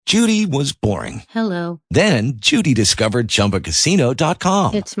Judy was boring. Hello. Then Judy discovered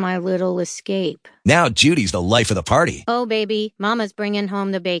ChumbaCasino.com. It's my little escape. Now Judy's the life of the party. Oh, baby, mama's bringing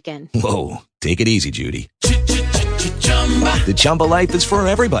home the bacon. Whoa, take it easy, Judy. The Chumba life is for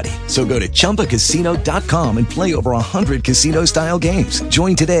everybody. So go to ChumbaCasino.com and play over 100 casino-style games.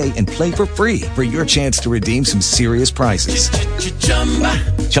 Join today and play for free for your chance to redeem some serious prizes.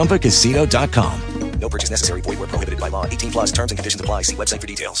 ChumbaCasino.com. No purchase necessary. Void where prohibited by law. 18 plus terms and conditions apply. See website for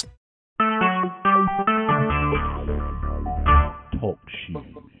details. Talk show.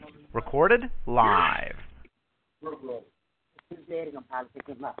 Recorded live. His daddy gonna probably pick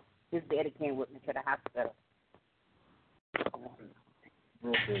him up. His daddy came with me to the hospital.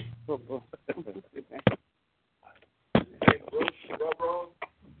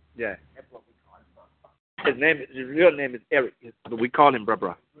 Yeah. His real name is Eric, but we call him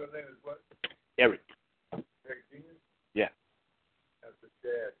Bruh. His real name is what? Eric. Eric Jr.? Yeah. That's his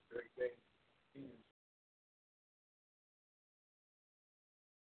dad, Eric Jr.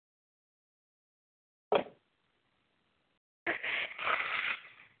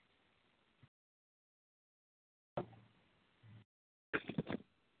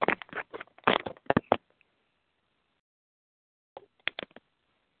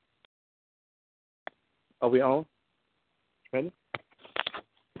 Are we on? Ready?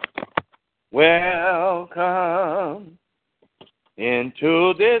 Welcome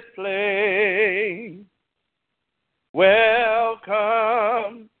into this place.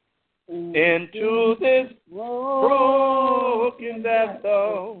 Welcome into this broken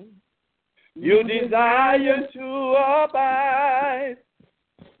vessel. You desire to abide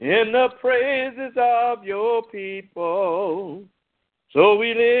in the praises of your people. So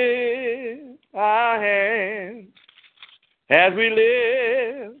we lift our hands as we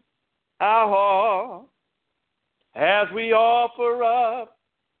lift our heart, as we offer up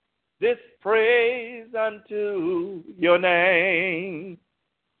this praise unto your name.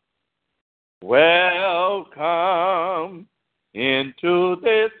 Welcome into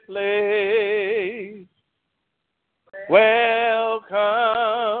this place. Welcome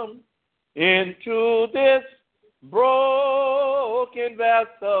into this broken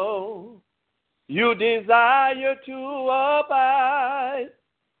vessel. You desire to abide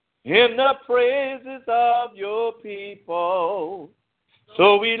in the praises of your people.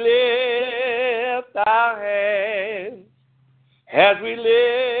 So we lift our hands as we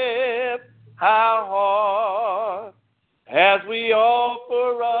lift our heart, as we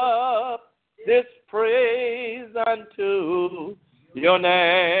offer up this praise unto your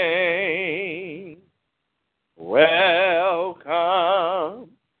name. Welcome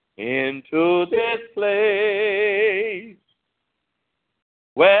into this place.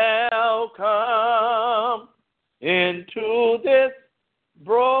 Welcome into this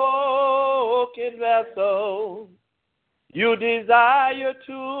broken vessel. You desire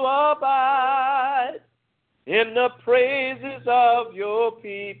to abide in the praises of your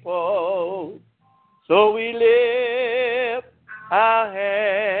people. So we lift our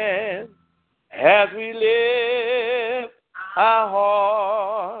hands as we lift our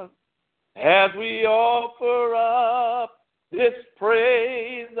hearts, as we offer up this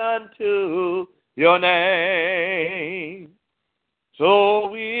praise unto your name. So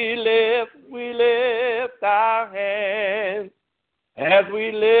we lift our hands as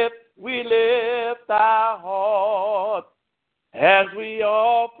we lift our hearts, as we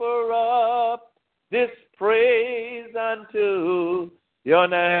offer up this praise unto your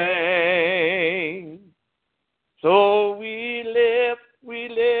name. So we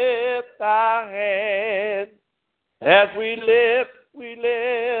lift our hands as we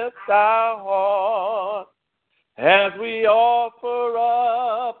lift our heart, as we offer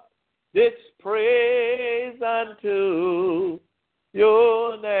up this praise unto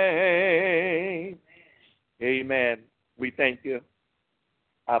your name. Amen. We thank you,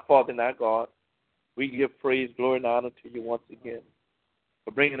 our Father and our God. We give praise, glory, and honor to you once again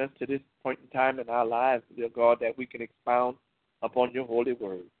for bringing us to this point in time in our lives, dear God, that we can expound upon your holy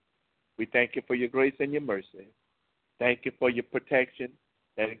word. We thank you for your grace and your mercy. Thank you for your protection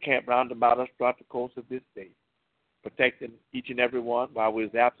that encamped round about us throughout the course of this day, protecting each and every one while we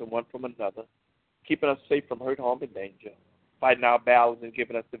was absent one from another, keeping us safe from hurt, harm, and danger, fighting our battles and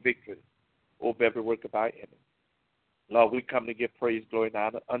giving us the victory over every work of our enemy. Lord, we come to give praise, glory, and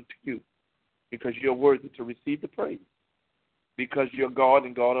honor unto you because you're worthy to receive the praise, because you're God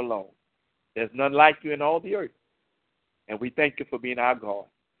and God alone. There's none like you in all the earth. And we thank you for being our God,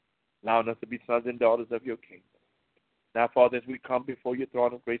 allowing us to be sons and daughters of your kingdom. Now, Father, as we come before your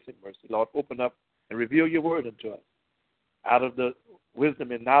throne of grace and mercy, Lord, open up and reveal your word unto us. Out of the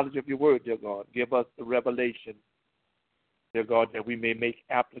wisdom and knowledge of your word, dear God, give us the revelation, dear God, that we may make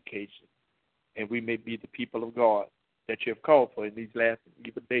application and we may be the people of God that you have called for in these last and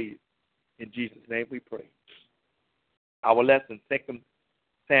evil days. In Jesus' name we pray. Our lesson, 2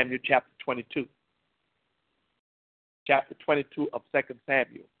 Samuel chapter 22. Chapter 22 of 2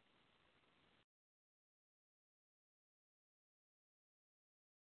 Samuel.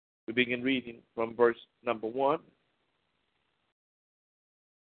 We begin reading from verse number 1.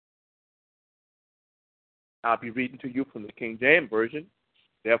 I'll be reading to you from the King James Version.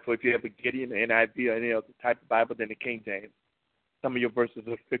 Therefore, if you have a Gideon, NIV, or any other type of Bible than the King James, some of your verses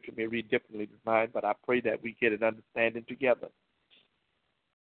of Scripture may read differently than mine, but I pray that we get an understanding together.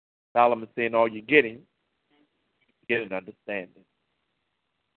 Solomon saying, all you're getting, get an understanding.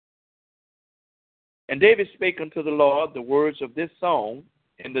 And David spake unto the Lord the words of this song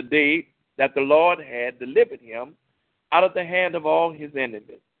in the day that the Lord had delivered him out of the hand of all his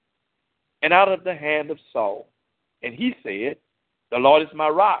enemies, and out of the hand of Saul. And he said, the Lord is my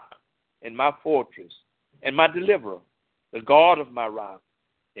rock and my fortress and my deliverer, the God of my rock.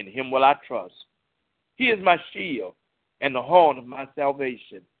 In him will I trust. He is my shield and the horn of my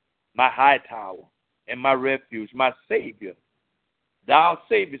salvation, my high tower and my refuge, my Savior. Thou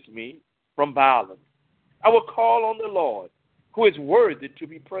savest me from violence. I will call on the Lord, who is worthy to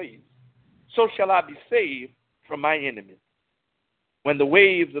be praised. So shall I be saved from my enemies. When the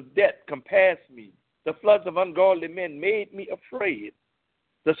waves of death compassed me, the floods of ungodly men made me afraid.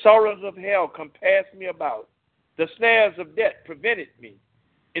 The sorrows of hell compassed me about. The snares of death prevented me.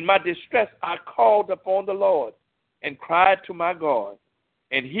 In my distress I called upon the Lord and cried to my God.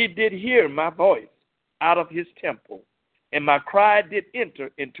 And he did hear my voice out of his temple, and my cry did enter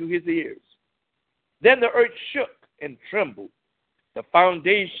into his ears. Then the earth shook and trembled. The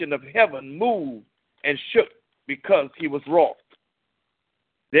foundation of heaven moved and shook because he was wroth.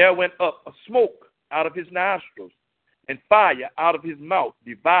 There went up a smoke out of his nostrils, and fire out of his mouth.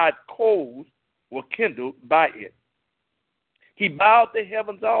 Divided coals were kindled by it. He bowed the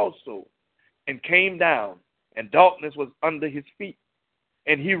heavens also, and came down, and darkness was under his feet.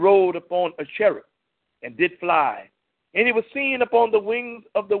 And he rode upon a cherub, and did fly. And he was seen upon the wings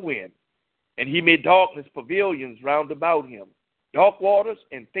of the wind. And he made darkness pavilions round about him, dark waters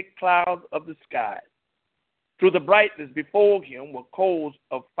and thick clouds of the sky. Through the brightness before him were coals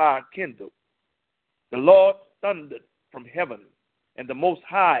of fire kindled. The Lord thundered from heaven, and the Most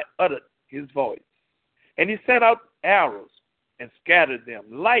High uttered his voice. And he sent out arrows and scattered them,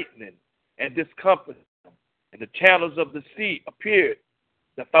 lightning and discomfited them. And the channels of the sea appeared.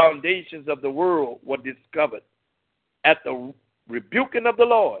 The foundations of the world were discovered. At the rebuking of the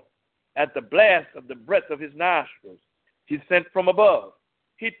Lord, at the blast of the breath of his nostrils, he sent from above.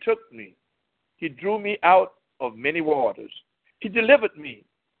 He took me. He drew me out of many waters. He delivered me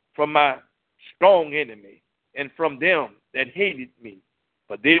from my strong enemy and from them that hated me,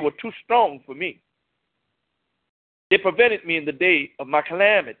 but they were too strong for me. They prevented me in the day of my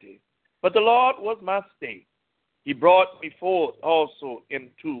calamity, but the Lord was my stay. He brought me forth also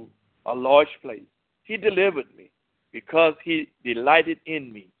into a large place. He delivered me because he delighted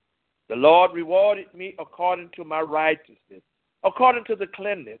in me. The Lord rewarded me according to my righteousness, according to the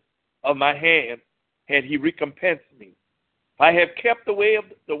cleanness of my hand had he recompensed me. I have kept the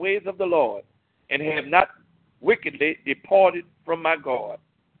ways of the Lord, and have not wickedly departed from my God.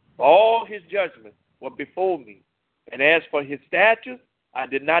 For all his judgments were before me, and as for his statutes, I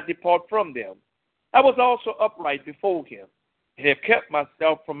did not depart from them. I was also upright before him, and have kept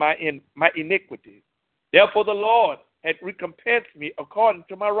myself from my iniquity. Therefore the Lord had recompensed me according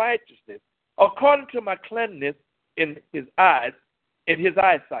to my righteousness, according to my cleanness in his eyes, in his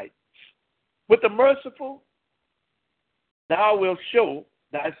eyesight. With the merciful, thou wilt show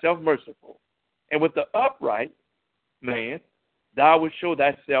thyself merciful, and with the upright man, thou wilt show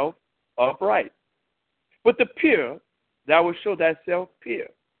thyself upright. With the pure, thou wilt show thyself pure,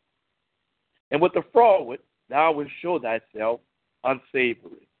 and with the froward, thou wilt show thyself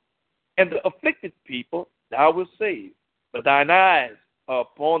unsavory. And the afflicted people thou wilt save, but thine eyes are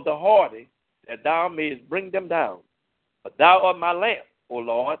upon the haughty, that thou mayest bring them down. But thou art my lamp, O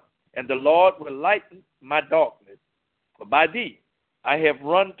Lord, and the Lord will lighten my darkness. For by thee I have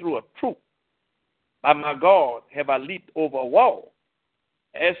run through a troop. By my God have I leaped over a wall.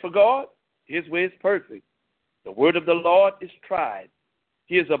 As for God, his way is perfect. The word of the Lord is tried.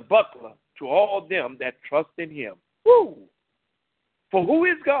 He is a buckler to all them that trust in him. Woo! For who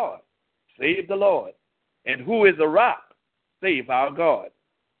is God? Save the Lord. And who is a rock? Save our God.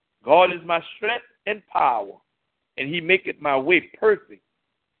 God is my strength and power, and he maketh my way perfect.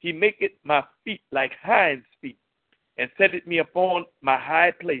 He maketh my feet like hinds' feet, and setteth me upon my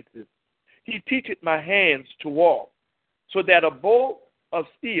high places. He teacheth my hands to walk, so that a bow of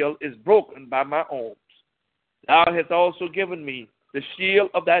steel is broken by my arms. Thou hast also given me the shield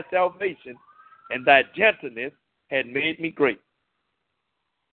of thy salvation, and thy gentleness had made me great.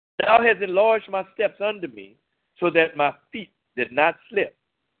 Thou hast enlarged my steps under me, so that my feet did not slip.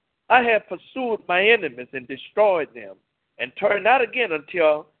 I have pursued my enemies and destroyed them, and turned not again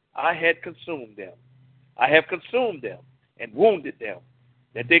until I had consumed them. I have consumed them and wounded them,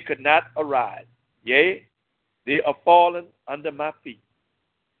 that they could not arise. Yea, they are fallen under my feet.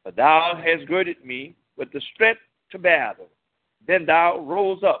 But thou hast girded me with the strength to battle. Then thou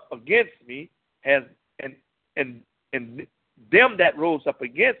rose up against me, and them that rose up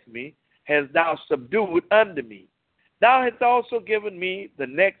against me hast thou subdued under me. Thou hast also given me the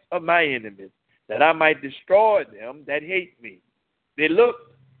necks of my enemies, that I might destroy them that hate me. They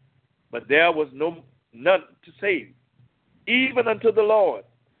looked, but there was none to save, even unto the Lord,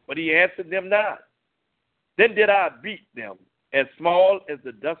 but he answered them not. Then did I beat them as small as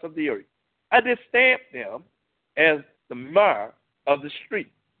the dust of the earth. I did stamp them as the mire of the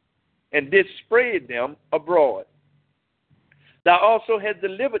street, and did spread them abroad. Thou also hast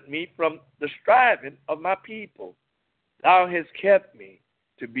delivered me from the striving of my people. Thou hast kept me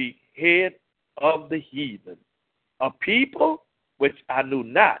to be head of the heathen. A people which I knew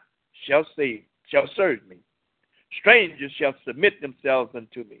not shall serve me. Strangers shall submit themselves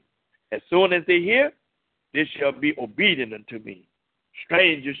unto me. As soon as they hear, they shall be obedient unto me.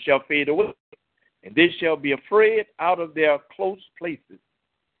 Strangers shall fade away, and they shall be afraid out of their close places.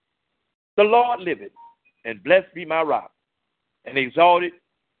 The Lord liveth, and blessed be my rock, and exalted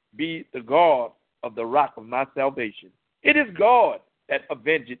be the God of the rock of my salvation. It is God that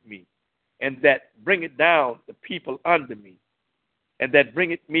avengeth me, and that bringeth down the people under me, and that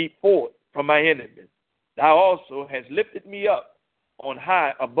bringeth me forth from my enemies. Thou also hast lifted me up on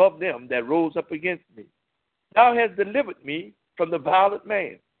high above them that rose up against me. Thou hast delivered me from the violent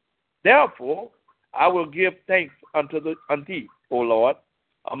man. Therefore I will give thanks unto thee, O Lord,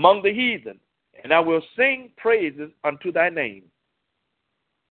 among the heathen, and I will sing praises unto thy name.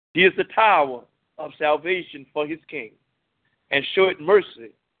 He is the tower of salvation for his king, and showeth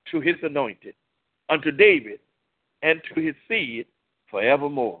mercy to his anointed, unto David, and to his seed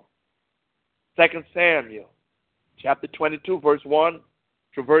forevermore. 2 Samuel chapter 22, verse 1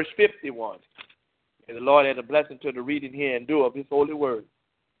 to verse 51. May the Lord add a blessing to the reading here and do of his holy word.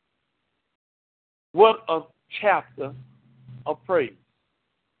 What a chapter of praise.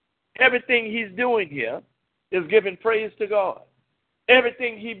 Everything he's doing here is giving praise to God.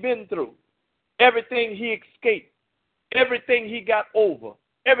 Everything he's been through, everything he escaped, everything he got over,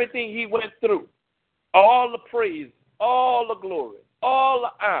 everything he went through, all the praise, all the glory, all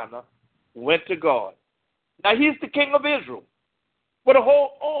the honor went to God. Now he's the king of Israel with a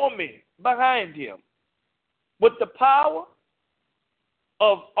whole army behind him, with the power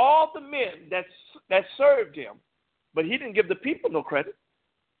of all the men that served him, but he didn't give the people no credit.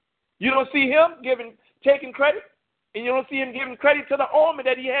 You don't see him taking credit, and you don't see him giving credit to the army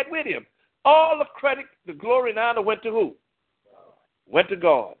that he had with him. All the credit, the glory, and honor went to who? Went to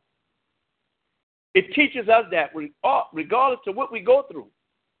God. It teaches us that regardless of what we go through,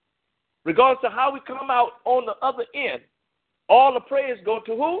 regardless of how we come out on the other end, all the praise go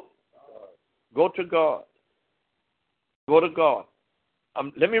to who? Go to God. Go to God.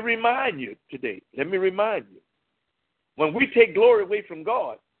 Let me remind you today. When we take glory away from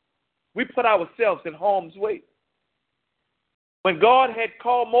God, we put ourselves in harm's way. When God had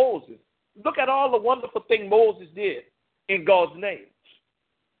called Moses, look at all the wonderful things Moses did in God's name.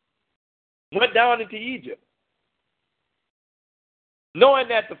 Went down into Egypt, knowing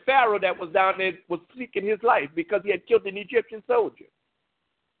that the Pharaoh that was down there was seeking his life because he had killed an Egyptian soldier.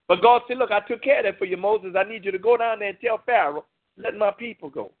 But God said, look, I took care of that for you, Moses. I need you to go down there and tell Pharaoh, let my people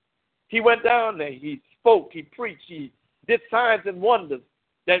go. He went down there. He spoke. He preached. He did signs and wonders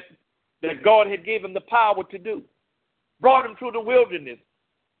that God had given him the power to do. Brought him through the wilderness.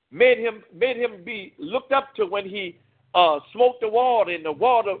 Made him be looked up to when he smoked the water, and the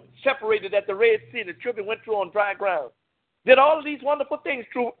water separated at the Red Sea. The children went through on dry ground. Did all of these wonderful things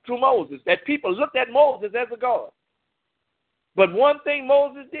through Moses, that people looked at Moses as a God. But one thing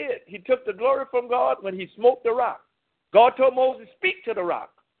Moses did, he took the glory from God when he smoked the rock. God told Moses, speak to the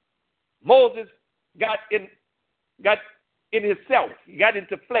rock. Moses got in himself. He got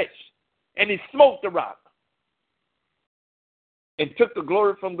into flesh, and he smoked the rock and took the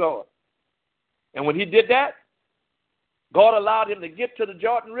glory from God. And when he did that, God allowed him to get to the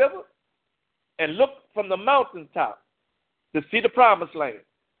Jordan River and look from the mountaintop to see the promised land.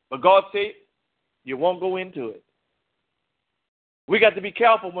 But God said, you won't go into it. We got to be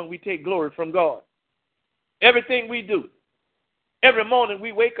careful when we take glory from God. Everything we do, every morning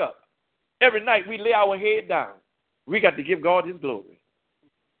we wake up, every night we lay our head down, we got to give God his glory.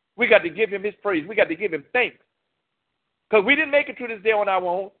 We got to give him his praise. We got to give him thanks. Because we didn't make it through this day on our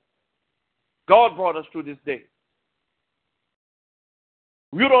own. God brought us through this day.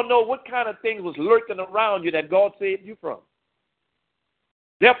 You don't know what kind of things was lurking around you that God saved you from.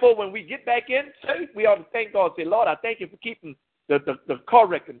 Therefore, when we get back in faith, we ought to thank God. Say, Lord, I thank you for keeping the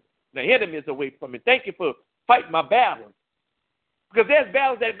correct and the enemies away from me. Thank you for fighting my battles. Because there's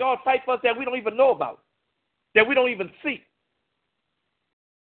battles that God fights for us that we don't even know about, that we don't even see.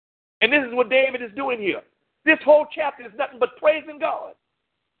 And this is what David is doing here. This whole chapter is nothing but praising God.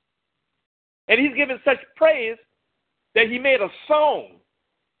 And he's giving such praise that he made a song.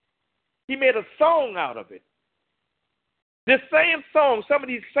 He made a song out of it. This same song, some of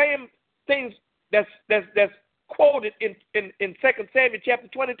these same things that's quoted in 2 Samuel chapter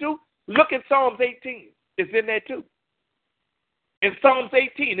 22, look at Psalms 18. It's in there too. In Psalms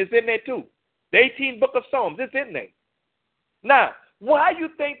 18, it's in there too. The 18th book of Psalms, it's in there. Now, why do you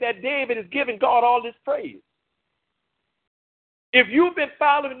think that David is giving God all this praise? If you've been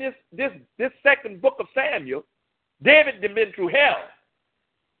following this second book of Samuel, David had been through hell.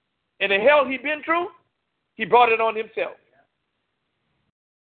 And the hell he'd been through, he brought it on himself.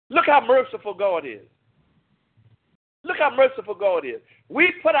 Look how merciful God is. Look how merciful God is.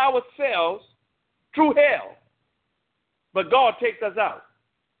 We put ourselves through hell, but God takes us out.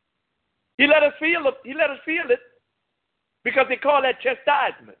 He let us feel it. He let us feel it because they call that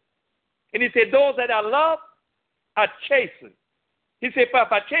chastisement. And he said, those that I love are chastened. He said, but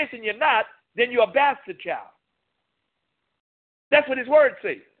if I chasten you not, then you're a bastard child. That's what his word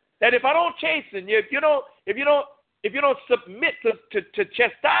says. That if I don't chasten you, if you don't submit to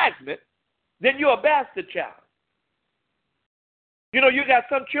chastisement, then you're a bastard child. You know, you got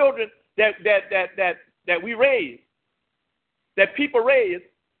some children that we raise, that people raise.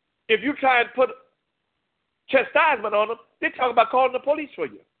 If you try and put chastisement on them, they talk about calling the police for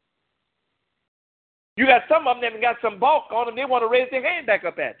you. You got some of them that got some bulk on them, they want to raise their hand back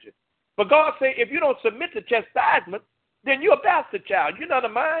up at you. But God say, if you don't submit to chastisement, then you're a bastard child. You're not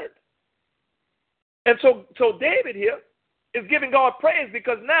of mine. And so David here is giving God praise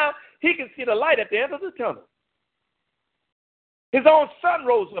because now he can see the light at the end of the tunnel. His own son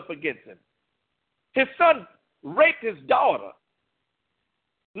rose up against him. His son raped his daughter.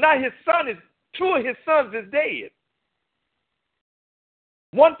 Now two of his sons is dead.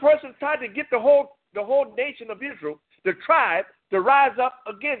 One person tried to get the whole nation of Israel, the tribe, to rise up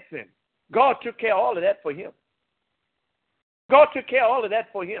against him. God took care of all of that for him. God took care of all of that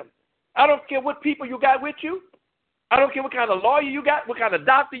for him. I don't care what people you got with you. I don't care what kind of lawyer you got, what kind of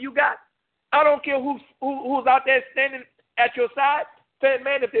doctor you got. I don't care who's out there standing at your side saying,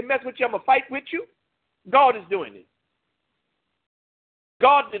 man, if they mess with you, I'm going to fight with you. God is doing it.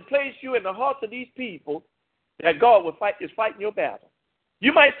 God did place you in the hearts of these people that God is fighting your battle.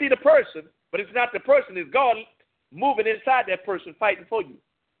 You might see the person, but it's not the person. It's God moving inside that person fighting for you.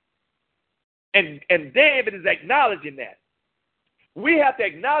 And David is acknowledging that. We have to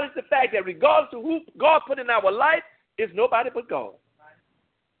acknowledge the fact that regardless of who God put in our life, it's nobody but God.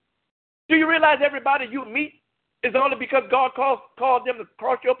 Do you realize everybody you meet is only because God called them to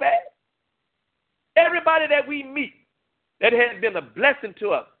cross your path? Everybody that we meet that has been a blessing to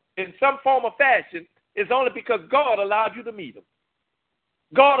us in some form or fashion is only because God allowed you to meet them.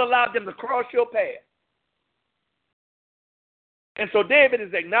 God allowed them to cross your path. And so David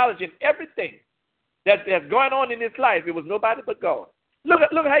is acknowledging everything that's going on in his life. It was nobody but God. Look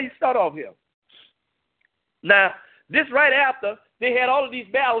how you start off here. Now, this right after they had all of these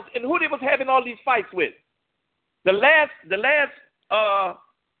battles, and who they was having all these fights with? The last 6-7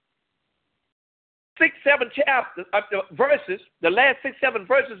 chapters verses, the last 6-7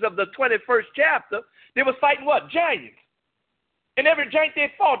 verses of the 21st chapter, they was fighting what? Giants. And every giant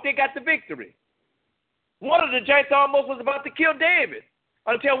they fought, they got the victory. One of the giants almost was about to kill David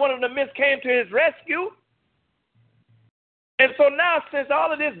until one of the men came to his rescue. And so now, since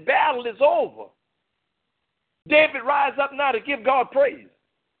all of this battle is over, David rise up now to give God praise.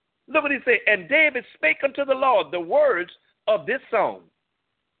 Look what he said. And David spake unto the Lord the words of this song.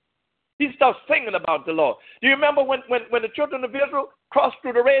 He starts singing about the Lord. Do you remember when the children of Israel crossed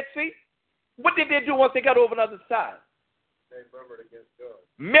through the Red Sea? What did they do once they got over the other side? They murmured against God.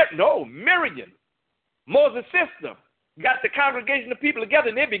 Miriam, Moses' sister, got the congregation of people together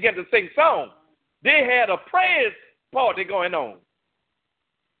and they began to sing songs. They had a praise party going on.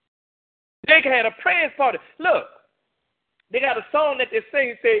 They had a praise party. Look, they got a song that they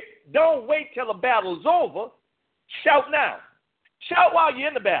sing, say, don't wait till the battle's over, shout now. Shout while you're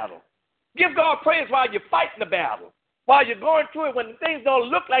in the battle. Give God praise while you're fighting the battle. While you're going through it, when things don't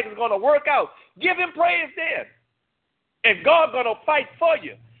look like it's going to work out, give him praise then. And God's going to fight for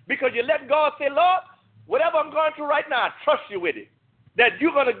you because you let God say, Lord, whatever I'm going through right now, I trust you with it. That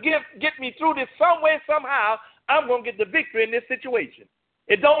you're going to get me through this some way, somehow. I'm going to get the victory in this situation.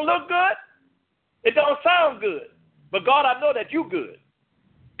 It don't look good. It don't sound good. But God, I know that you're good.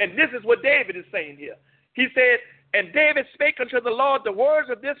 And this is what David is saying here. He said, and David spake unto the Lord the words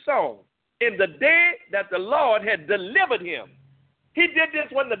of this song in the day that the Lord had delivered him. He did this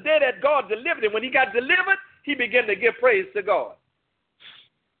when the day that God delivered him. When he got delivered, he began to give praise to God.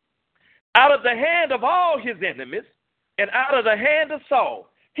 Out of the hand of all his enemies and out of the hand of Saul.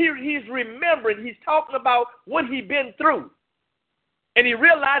 He's remembering, he's talking about what he'd been through. And he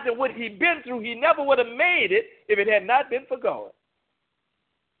realized that what he'd been through, he never would have made it if it had not been for God.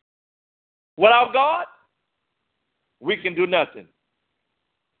 Without God, we can do nothing.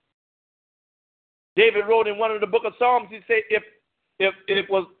 David wrote in one of the book of Psalms, he said, if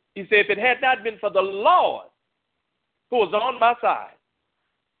it had not been for the Lord who was on my side,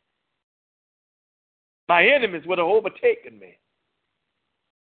 my enemies would have overtaken me.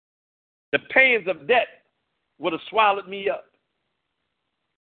 The pains of death would have swallowed me up.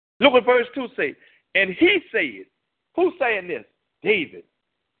 Look what verse 2 says. And he said, who's saying this? David.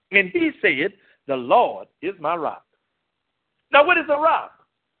 And he said, the Lord is my rock. Now, what is a rock?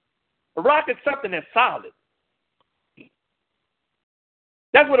 A rock is something that's solid.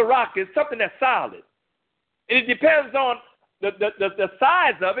 That's what a rock is, something that's solid. And it depends on the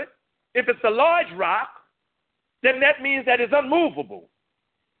size of it. If it's a large rock, then that means that it's unmovable.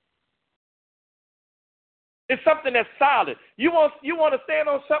 It's something that's solid. You want to stand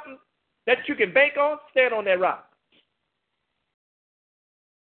on something that you can bank on? Stand on that rock.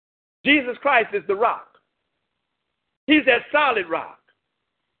 Jesus Christ is the rock. He's that solid rock.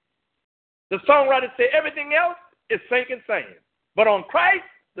 The songwriter said everything else is sinking sand. But on Christ,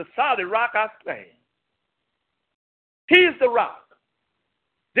 the solid rock I stand. He's the rock.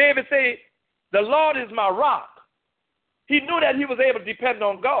 David said, the Lord is my rock. He knew that he was able to depend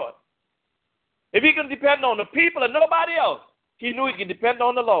on God. If he could depend on the people and nobody else, he knew he could depend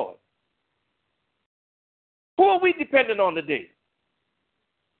on the Lord. Who are we dependent on today?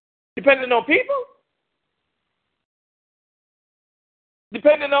 Depending on people?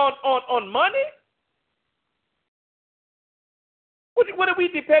 Depending on money? What are we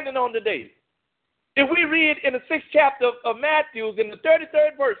dependent on today? If we read in the 6th chapter of Matthew, in the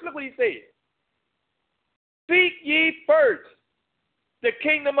 33rd verse, look what he said. Seek ye first the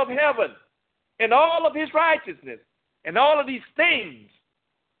kingdom of heaven and all of his righteousness, and all of these things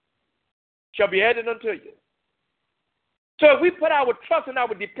shall be added unto you. So if we put our trust and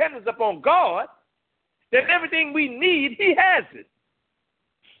our dependence upon God, then everything we need, he has it.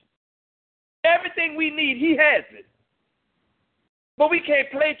 Everything we need, he has it. But we can't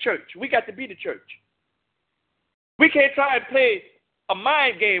play church. We got to be the church. We can't try and play a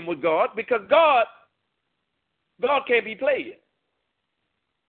mind game with God because God can't be played.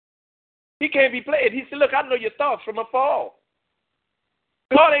 He can't be played. He said, look, I know your thoughts from afar.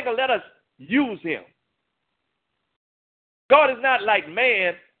 God ain't going to let us use him. God is not like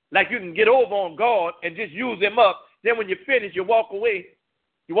man, like you can get over on God and just use him up. Then when you finish, you walk away.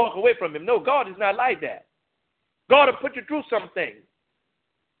 You walk away from him. No, God is not like that. God will put you through some things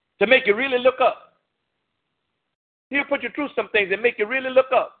to make you really look up. He'll put you through some things and make you really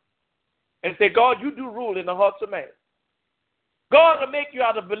look up and say, God, you do rule in the hearts of man. God will make you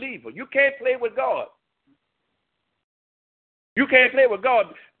out a believer. You can't play with God. You can't play with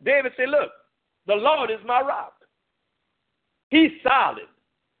God. David said, look, the Lord is my rock. He's solid.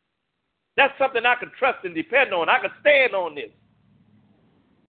 That's something I can trust and depend on. I can stand on this.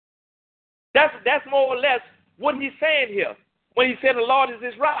 That's more or less what he's saying here when he said the Lord is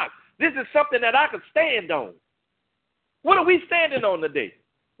his rock. This is something that I can stand on. What are we standing on today?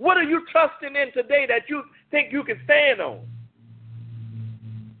 What are you trusting in today that you think you can stand on?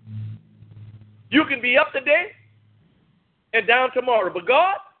 You can be up today and down tomorrow. But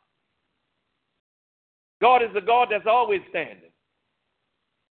God is the God that's always standing.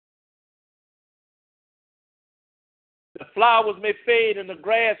 The flowers may fade and the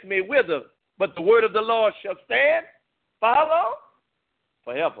grass may wither, but the word of the Lord shall stand for how long?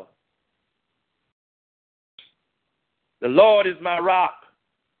 Forever. The Lord is my rock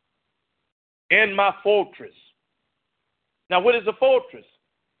and my fortress. Now, what is a fortress?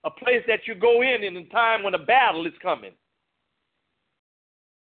 A place that you go in a time when a battle is coming.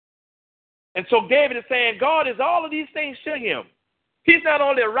 And so David is saying, God is all of these things to him. He's not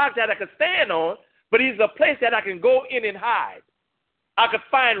only a rock that I can stand on, but he's a place that I can go in and hide. I could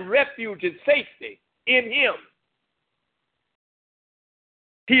find refuge and safety in him.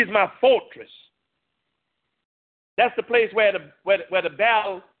 He's my fortress. That's the place where the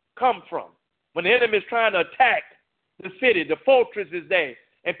battle comes from. When the enemy is trying to attack the city, the fortress is there,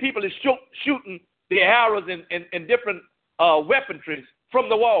 and people are shooting the arrows and different weaponries from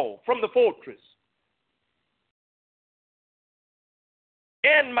the wall, from the fortress.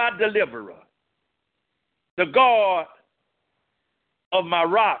 And my deliverer, the God of my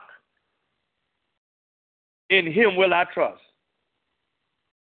rock, in him will I trust.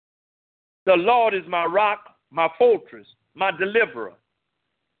 The Lord is my rock, my fortress, my deliverer.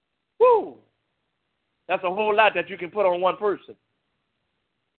 Woo! That's a whole lot that you can put on one person.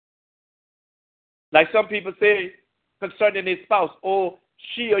 Like some people say concerning their spouse, oh,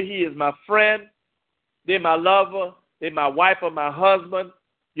 she or he is my friend, they're my lover, they're my wife or my husband.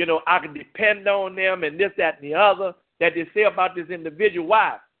 You know, I can depend on them and this, that, and the other that they say about this individual.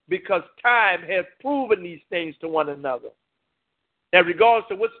 Why? Because time has proven these things to one another. That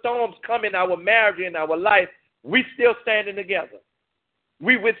regardless of what storms come in our marriage and our life, we still standing together.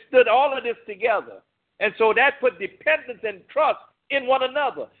 We withstood all of this together. And so that put dependence and trust in one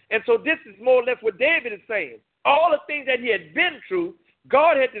another. And so this is more or less what David is saying. All the things that he had been through,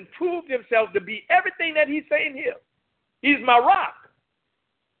 God had proved himself to be everything that he's saying here. He's my rock.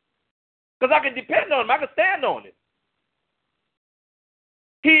 Because I can depend on him. I can stand on him.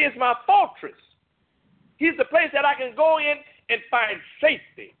 He is my fortress. He's the place that I can go in and find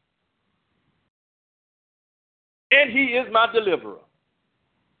safety. And he is my deliverer.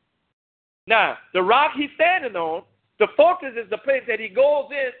 Now, the rock he's standing on, the fortress is the place that he goes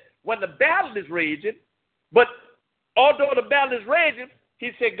in when the battle is raging. But although the battle is raging,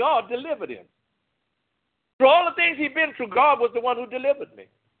 he said God delivered him. Through all the things he'd been through, God was the one who delivered me.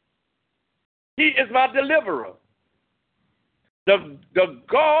 He is my deliverer. The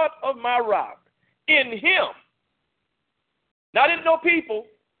God of my rock. In him. Not in no people.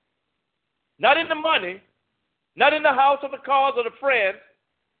 Not in the money. Not in the house or the cars or the friends.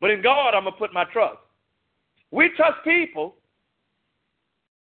 But in God, I'm going to put my trust. We trust people.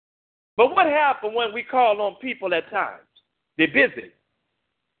 But what happens when we call on people at times? They're busy.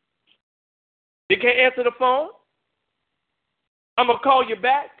 They can't answer the phone. I'm going to call you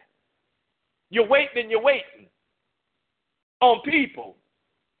back. You're waiting and you're waiting on people.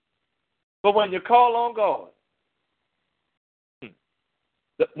 But when you call on God,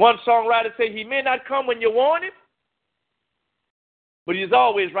 the one songwriter said he may not come when you want him, but he's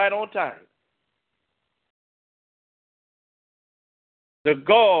always right on time. The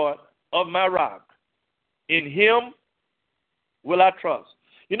God of my rock. In him will I trust.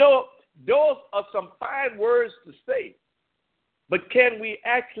 You know, those are some fine words to say, but can we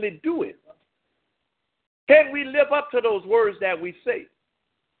actually do it? Can we live up to those words that we say?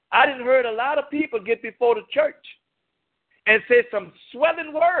 I didn't heard a lot of people get before the church and say some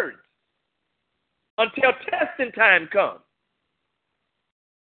swelling words until testing time comes.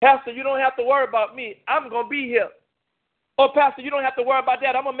 Pastor, you don't have to worry about me. I'm going to be here. Oh, Pastor, you don't have to worry about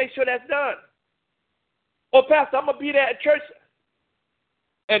that. I'm going to make sure that's done. Oh, Pastor, I'm going to be there at church.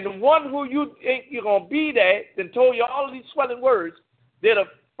 And the one who you think you're going to be there and told you all of these swelling words, they're the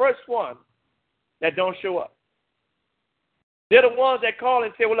first one that don't show up. They're the ones that call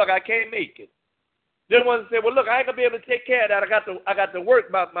and say, well, look, I can't make it. They're the ones that say, well, look, I ain't going to be able to take care of that. I got to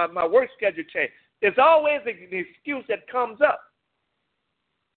work, my work schedule changed. There's always an excuse that comes up.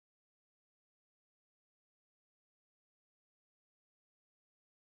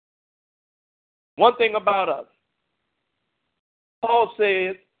 One thing about us, Paul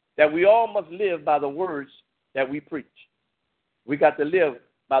says that we all must live by the words that we preach. We got to live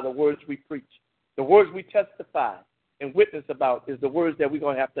by the words we preach. The words we testify and witness about is the words that we're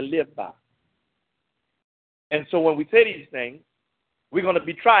going to have to live by. And so when we say these things, we're going to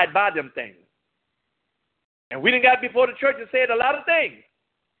be tried by them things. And we done got before the church and said a lot of things.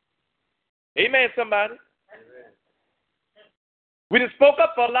 Amen, somebody. Amen. We done spoke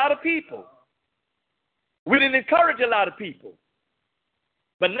up for a lot of people. We didn't encourage a lot of people.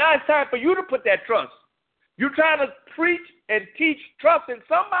 But now it's time for you to put that trust. You're trying to preach and teach trust in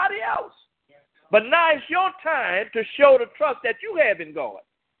somebody else. But now it's your time to show the trust that you have in God.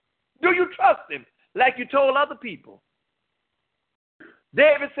 Do you trust him like you told other people?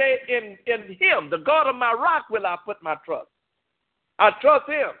 David said, in him, the God of my rock, will I put my trust. I trust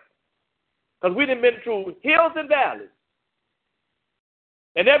him. Because we done been through hills and valleys.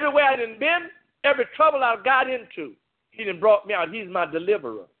 And everywhere I done been, every trouble I got into, he done brought me out. He's my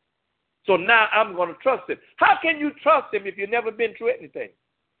deliverer. So now I'm going to trust him. How can you trust him if you've never been through anything?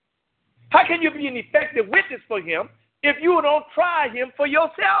 How can you be an effective witness for him if you don't try him for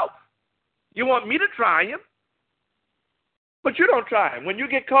yourself. You want me to try him, but you don't try him. When you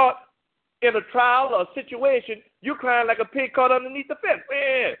get caught in a trial or a situation, you're crying like a pig caught underneath the fence.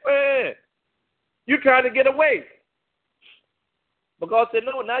 You're trying to get away. But God said,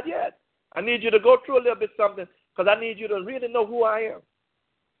 no, not yet. I need you to go through a little bit something because I need you to really know who I am.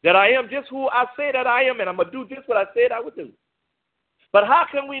 That I am just who I say that I am, and I'm going to do just what I said I would do. But how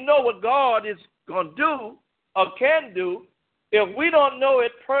can we know what God is going to do or can do if we don't know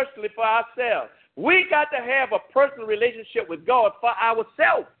it personally for ourselves? We got to have a personal relationship with God for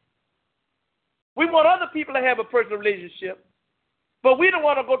ourselves. We want other people to have a personal relationship, but we don't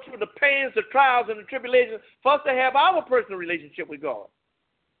want to go through the pains, the trials, and the tribulations for us to have our personal relationship with God.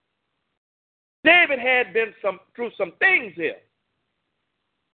 David had been through some things here.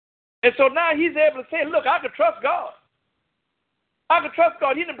 And so now he's able to say, look, I can trust God. I can trust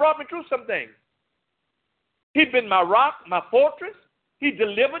God. He done brought me through some things. He's been my rock, my fortress. He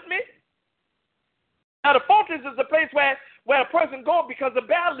delivered me. Now, the fortress is a place where a person goes because the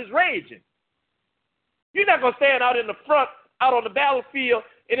battle is raging. You're not going to stand out in the front, out on the battlefield,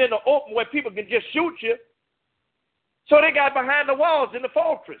 and in the open where people can just shoot you. So they got behind the walls in the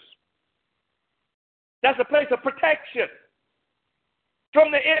fortress. That's a place of protection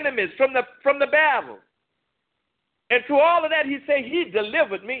from the enemies, from the battle. And through all of that, he said, he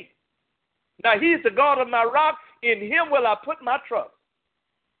delivered me. Now, he's the God of my rock. In him will I put my trust.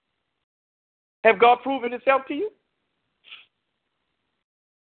 Have God proven himself to you?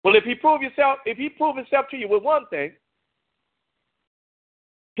 Well, if he prove himself to you with one thing,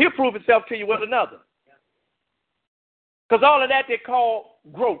 he'll prove himself to you with another. Because all of that they call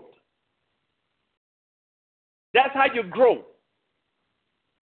growth. That's how you grow.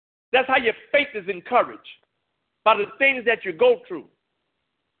 That's how your faith is encouraged, by the things that you go through.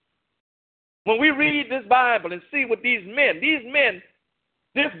 When we read this Bible and see what these men,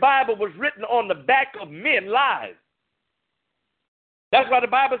 this Bible was written on the back of men's lives. That's why the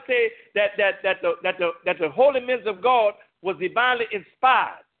Bible says that the holy men of God was divinely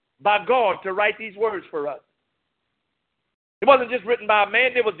inspired by God to write these words for us. It wasn't just written by a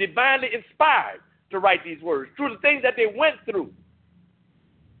man, they was divinely inspired to write these words through the things that they went through.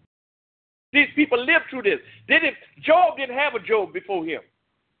 These people lived through this. Job didn't have a Job before him.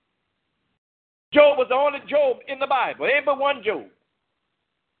 Job was the only Job in the Bible. Ain't but one Job.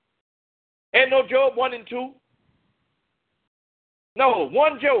 Ain't no Job 1 and 2. No,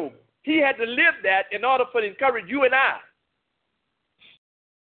 one Job. He had to live that in order for to encourage you and I.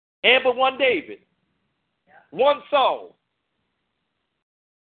 And but one David. One Saul.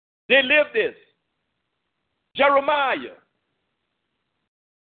 They lived this. Jeremiah.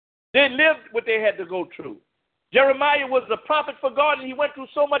 They lived what they had to go through. Jeremiah was the prophet for God, and he went through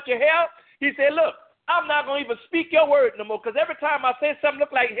so much of hell. He said, look, I'm not going to even speak your word no more, because every time I say something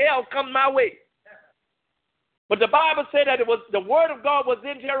look like hell comes my way. But the Bible said that it was the word of God was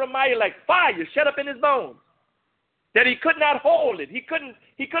in Jeremiah like fire shut up in his bones, that he could not hold it. He couldn't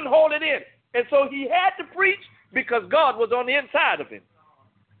hold it in. And so he had to preach because God was on the inside of him.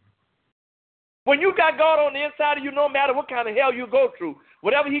 When you got God on the inside of you, no matter what kind of hell you go through,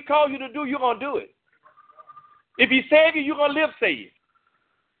 whatever he called you to do, you're going to do it. If he saved you, you're going to live saved.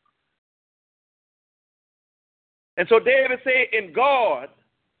 And so David said, in God,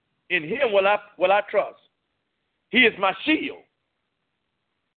 in him will I trust. He is my shield.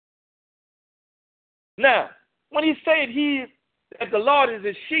 Now, when he said that the Lord is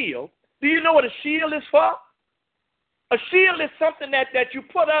his shield, do you know what a shield is for? A shield is something that you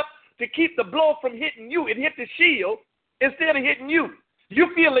put up to keep the blow from hitting you. It hit the shield instead of hitting you.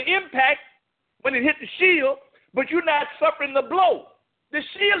 You feel the impact when it hit the shield, but you're not suffering the blow. The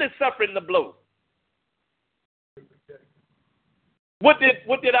shield is suffering the blow. What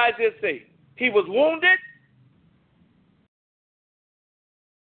did Isaiah say? He was wounded.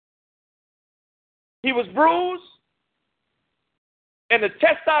 He was bruised. And the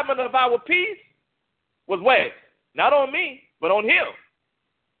chastisement of our peace was where? Not on me, but on him.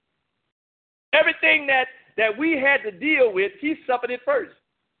 Everything that we had to deal with, he suffered it first.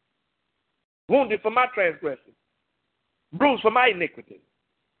 Wounded for my transgression. Bruised for my iniquity.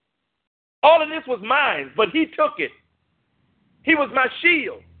 All of this was mine, but he took it. He was my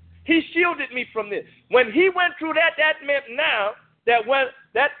shield. He shielded me from this. When he went through that meant now that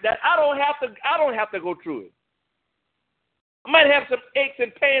I don't have to go through it. I might have some aches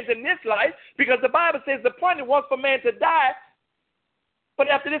and pains in this life because the Bible says the appointed was for man to die, but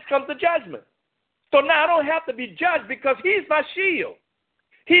after this comes the judgment. So now I don't have to be judged because he's my shield.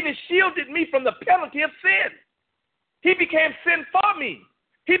 He has shielded me from the penalty of sin. He became sin for me.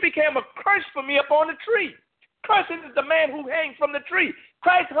 He became a curse for me upon the tree. Cursed is the man who hangs from the tree.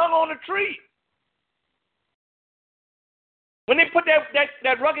 Christ hung on a tree. When they put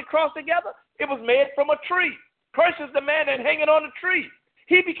that rugged cross together, it was made from a tree. Cursed is the man that hanging on a tree.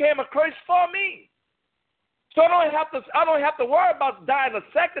 He became a curse for me. So I don't have to worry about dying a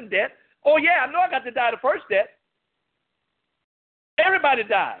second death. Oh yeah, I know I got to die the first death. Everybody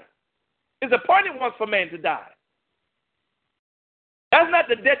dies. It's appointed once for man to die. That's not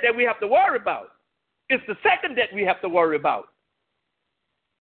the death that we have to worry about. It's the second death we have to worry about.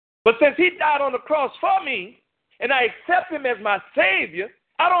 But since he died on the cross for me, and I accept him as my Savior,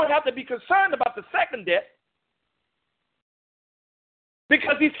 I don't have to be concerned about the second death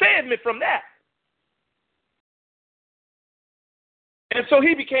because he saved me from that. And so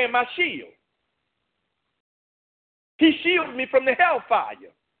he became my shield. He shields me from the hellfire.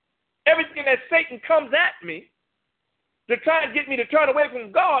 Everything that Satan comes at me to try and get me to turn away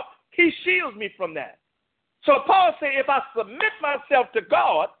from God, he shields me from that. So Paul said, if I submit myself to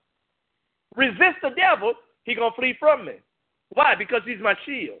God, resist the devil, he's going to flee from me. Why? Because he's my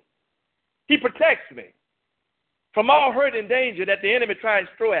shield. He protects me from all hurt and danger that the enemy tries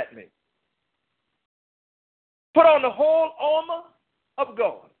to throw at me. Put on the whole armor of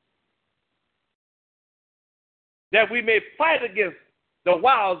God, that we may fight against the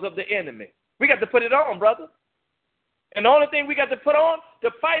wiles of the enemy. We got to put it on, brother. And the only thing we got to put on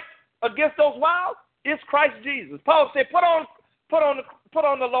to fight against those wiles is Christ Jesus. Paul said, put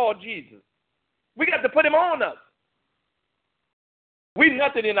on the Lord Jesus. We got to put him on us. We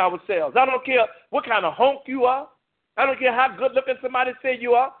nothing in ourselves. I don't care what kind of honk you are. I don't care how good looking somebody say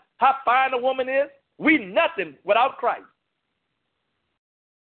you are, how fine a woman is. We nothing without Christ.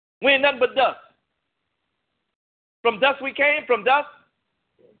 We ain't nothing but dust. From dust we came, from dust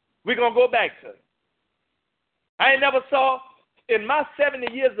we're going to go back to. I ain't never saw, in my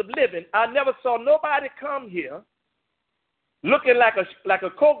 70 years of living, I never saw nobody come here looking like a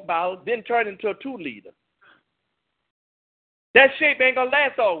Coke bottle, then turn into a 2-liter. That shape ain't going to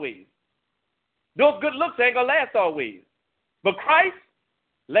last always. Those good looks ain't going to last always. But Christ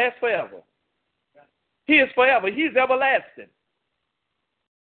lasts forever. He is forever. He's everlasting.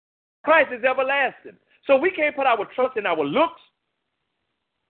 Christ is everlasting. So we can't put our trust in our looks.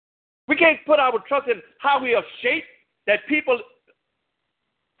 We can't put our trust in how we are shaped that people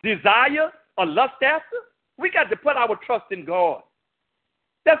desire or lust after. We got to put our trust in God.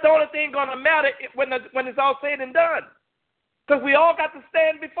 That's the only thing going to matter when it's all said and done. Because we all got to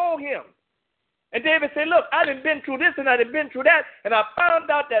stand before him. And David said, look, I done been through this and I done been through that, and I found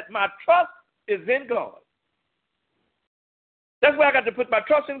out that my trust is in God. That's where I got to put my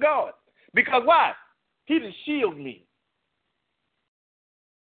trust in God. Because why? He done shield me.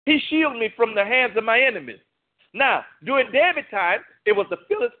 He shielded me from the hands of my enemies. Now, during David's time, it was the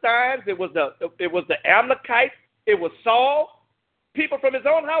Philistines, it was the Amalekites, it was Saul, people from his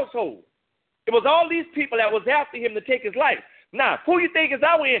own household. It was all these people that was after him to take his life. Now, who you think is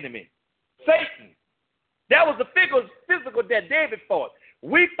our enemy? Satan. That was the physical that David fought.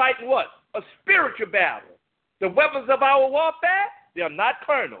 We fight what? A spiritual battle. The weapons of our warfare, they are not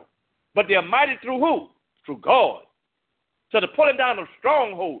carnal, but they are mighty through who? Through God. So they're pulling down a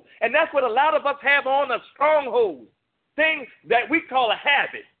stronghold. And that's what a lot of us have on, a stronghold. Things that we call a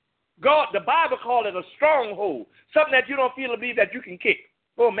habit. God, the Bible calls it a stronghold. Something that you don't feel to be that you can kick.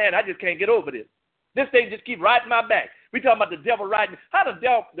 Oh, man, I just can't get over this. This thing just keep riding my back. We talking about the devil riding. How the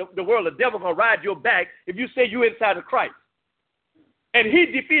devil going to ride your back if you say you're inside of Christ? And he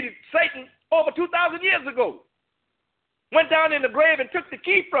defeated Satan over 2,000 years ago. Went down in the grave and took the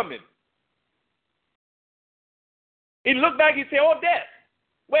key from him. He looked back, he said, oh, death,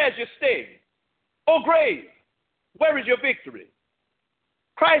 where's your sting? Oh, grave, where is your victory?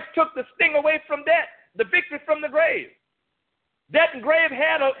 Christ took the sting away from death, the victory from the grave. Death and grave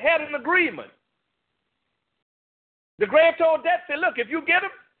had an agreement. The grave told death, said, look, if you get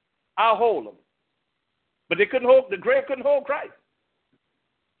him, I'll hold him. But the grave couldn't hold Christ.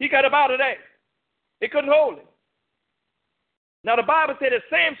 He got up out of there. It couldn't hold him. Now, the Bible said the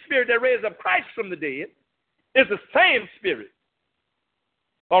same spirit that raised up Christ from the dead is the same spirit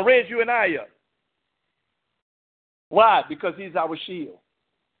gonna raise you and I up. Why? Because he's our shield.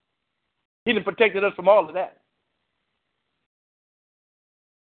 He done protected us from all of that.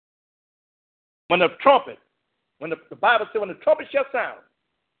 When the Bible said when the trumpet shall sound,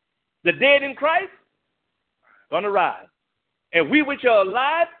 the dead in Christ gonna rise. And we which are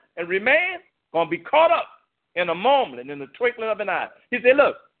alive and remain gonna be caught up in a moment, in the twinkling of an eye. He said,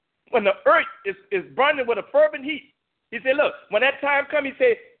 look, when the earth is burning with a fervent heat, he said, look, when that time comes, he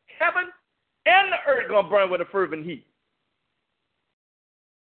said, heaven and the earth going to burn with a fervent heat.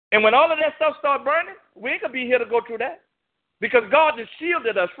 And when all of that stuff start burning, We ain't going to be here to go through that. Because God has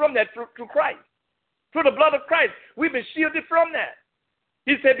shielded us from that through Christ. Through the blood of Christ, we've been shielded from that.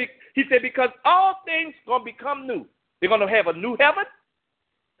 He said, because all things are going to become new. They're going to have a new heaven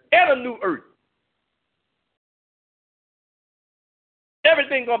and a new earth.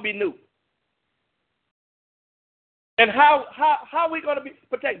 Everything's going to be new. And how are we going to be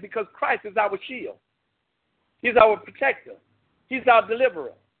protected? Because Christ is our shield. He's our protector. He's our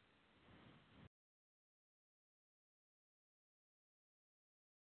deliverer.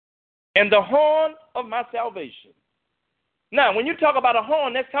 And the horn of my salvation. Now, when you talk about a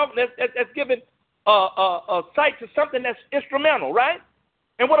horn, that's giving a sight to something that's instrumental, right?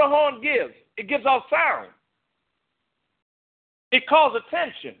 And what a horn gives, it gives off sound. It calls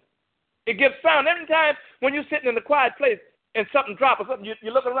attention. It gives sound. Every time when you're sitting in a quiet place and something drops or something,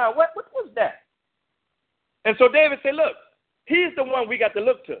 you're looking around, what was that? And so David said, look, he's the one we got to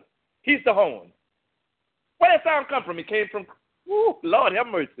look to. He's the horn. Where did that sound come from? It came from, Lord have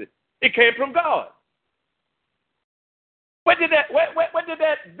mercy. It came from God. Where did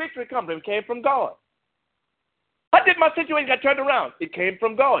that victory come from? It came from God. How did my situation get turned around? It came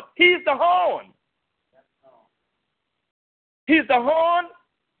from God. He's the horn. He's the horn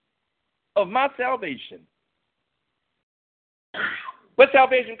of my salvation. Where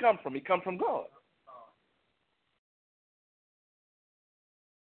salvation come from? It comes from God.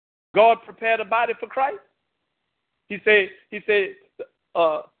 God prepared a body for Christ. He said,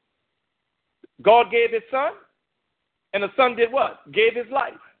 God gave his son, and the son did what? Gave his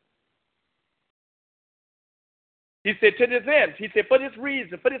life. He said, to this end, he said, for this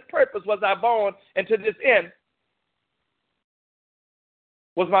reason, for this purpose was I born, and to this end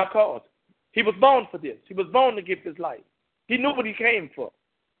was my cause. He was born for this. He was born to give his life. He knew what he came for.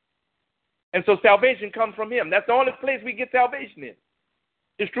 And so salvation comes from him. That's the only place we get salvation in.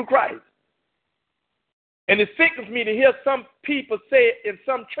 It's through Christ. And it sickens me to hear some people say in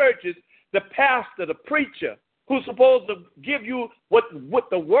some churches, the pastor, the preacher, who's supposed to give you what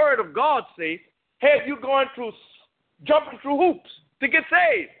the word of God says, have you jumping through hoops to get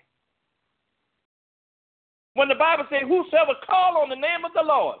saved. When the Bible says, whosoever call on the name of the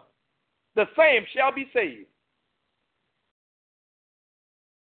Lord, the same shall be saved.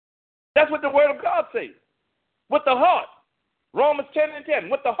 That's what the word of God says. With the heart, Romans 10:10,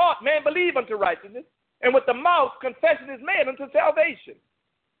 with the heart man believe unto righteousness, and with the mouth confession is made unto salvation.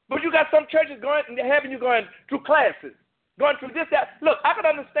 But you got some churches having you going through classes, going through this, that. Look, I can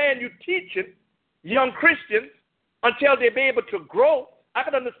understand you teaching young Christians until they be able to grow. I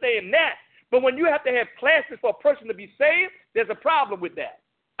can understand that. But when you have to have classes for a person to be saved, there's a problem with that.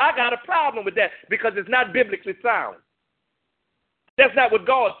 I got a problem with that because it's not biblically sound. That's not what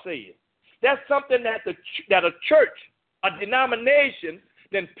God says. That's something that a church, a denomination,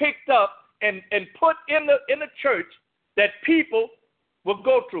 then picked up and put in the church that people will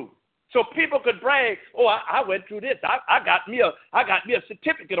go through. So people could brag, I went through this. I got me a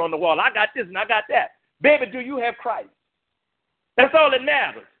certificate on the wall. I got this and I got that. Baby, do you have Christ? That's all that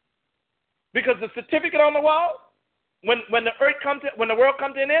matters. Because the certificate on the wall, when the world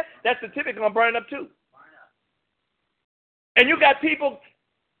comes in there, that certificate gonna burn up too. And you got people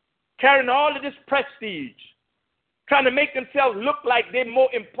carrying all of this prestige, trying to make themselves look like they're more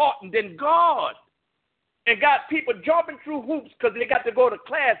important than God. And got people jumping through hoops because they got to go to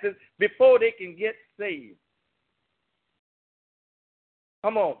classes before they can get saved.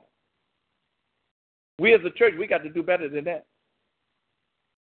 Come on. We as a church, we got to do better than that.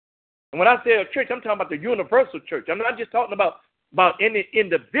 And when I say a church, I'm talking about the universal church. I'm not just talking about any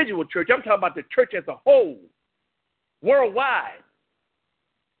individual church. I'm talking about the church as a whole, worldwide.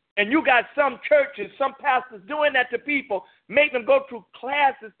 And you got some churches, some pastors doing that to people, make them go through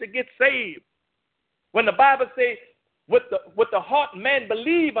classes to get saved. When the Bible says, with the heart man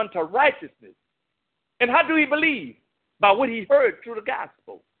believe unto righteousness. And how do he believe? By what he heard through the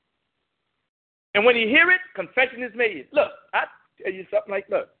gospel. And when he hear it, confession is made. Look, I tell you something like,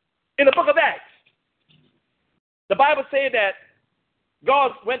 look, in the book of Acts, the Bible said that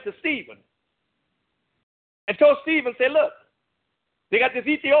God went to Stephen and told Stephen, say, look, they got this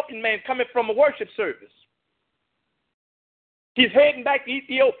Ethiopian man coming from a worship service. He's heading back to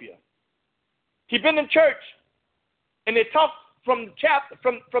Ethiopia. He'd been in church, and they talked from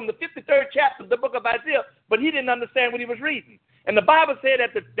the 53rd chapter of the book of Isaiah, but he didn't understand what he was reading. And the Bible said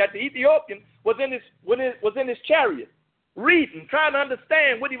that the Ethiopian was in his chariot, reading, trying to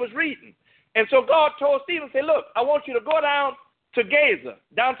understand what he was reading. And so God told Stephen, say, look, I want you to go down to Gaza,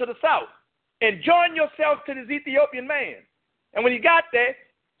 down to the south, and join yourself to this Ethiopian man. And when he got there,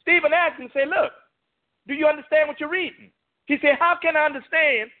 Stephen asked him, say, look, do you understand what you're reading? He said, how can I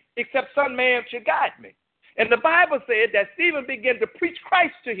understand except some man should guide me. And the Bible said that Stephen began to preach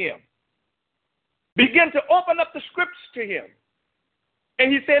Christ to him, began to open up the scriptures to him.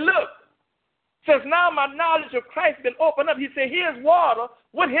 And he said, look, since now my knowledge of Christ has been opened up, he said, here's water.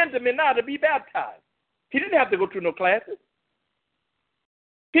 What hinders me now to be baptized? He didn't have to go through no classes.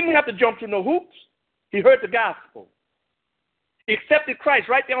 He didn't have to jump through no hoops. He heard the gospel. He accepted Christ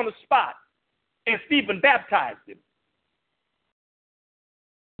right there on the spot, and Stephen baptized him.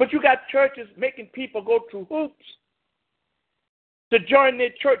 But you got churches making people go through hoops to join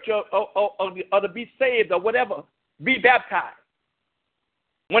their church or to be saved or whatever, be baptized,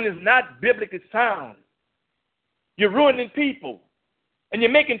 when it's not biblically sound. You're ruining people, and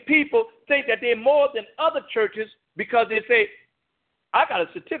you're making people think that they're more than other churches because they say, I got a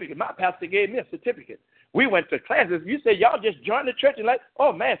certificate. My pastor gave me a certificate. We went to classes. You say y'all just joined the church and like,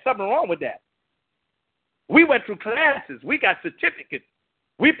 oh, man, something wrong with that. We went through classes. We got certificates.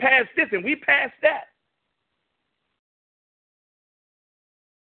 We passed this and we passed that.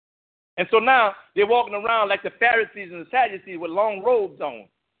 And so now they're walking around like the Pharisees and the Sadducees with long robes on.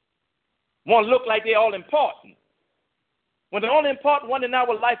 Want to look like they're all important. When the only important one in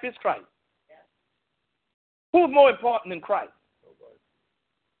our life is Christ. Who's more important than Christ?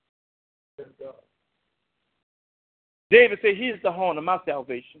 David said, he's the horn of my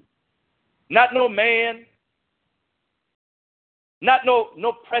salvation. Not no man, not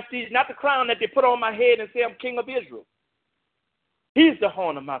no prestige, not the crown that they put on my head and say I'm king of Israel. He's the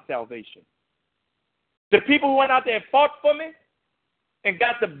horn of my salvation. The people who went out there and fought for me and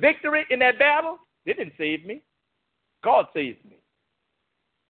got the victory in that battle, they didn't save me. God saved me.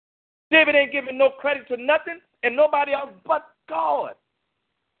 David ain't giving no credit to nothing and nobody else but God.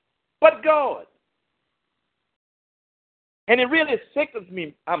 But God. And it really sickens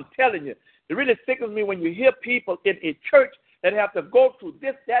me, I'm telling you. It really sickens me when you hear people in a church that have to go through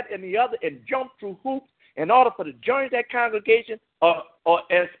this, that, and the other and jump through hoops in order for to join that congregation or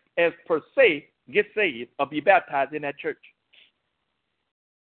as per se, get saved or be baptized in that church.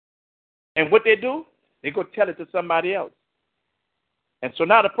 And what they do, they go tell it to somebody else. And so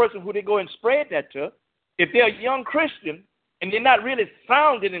now the person who they go and spread that to, if they're a young Christian and they're not really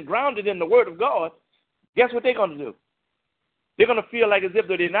sounded and grounded in the Word of God, guess what they're going to do? They're going to feel like as if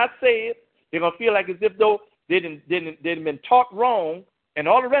though they're not saved. They're going to feel like as if though they've been taught wrong and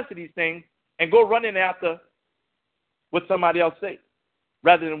all the rest of these things and go running after what somebody else says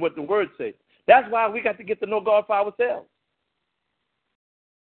rather than what the Word says. That's why we got to get to know God for ourselves.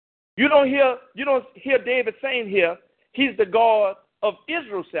 You don't hear David saying here, he's the God of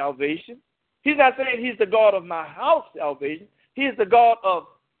Israel's salvation. He's not saying he's the God of my house salvation. He's the God of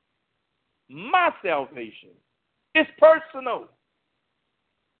my salvation. It's personal.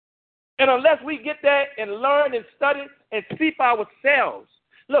 And unless we get there and learn and study and see for ourselves.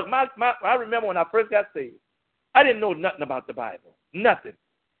 Look, I remember when I first got saved, I didn't know nothing about the Bible. Nothing.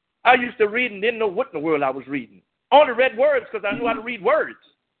 I used to read and didn't know what in the world I was reading. Only read words because I knew how to read words.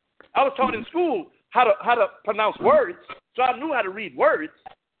 I was taught in school how to pronounce words, so I knew how to read words.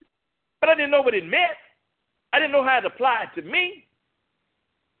 But I didn't know what it meant. I didn't know how it applied to me.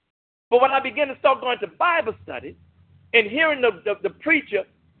 But when I began to start going to Bible study and hearing the preacher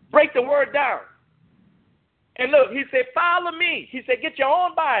break the word down, and look, he said, follow me. He said, get your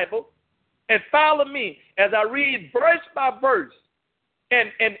own Bible and follow me as I read verse by verse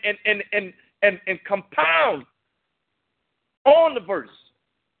and compound on the verse.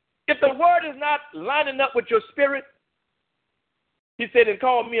 If the word is not lining up with your spirit, he said, then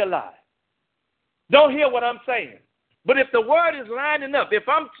call me a lie. Don't hear what I'm saying. But if the word is lining up, if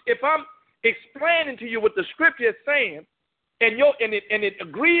I'm explaining to you what the scripture is saying, and it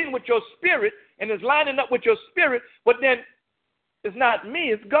agreeing with your spirit and is lining up with your spirit, but then it's not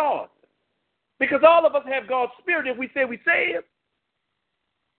me, it's God. Because all of us have God's spirit if we say we saved.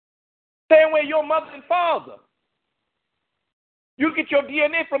 Same way your mother and father. You get your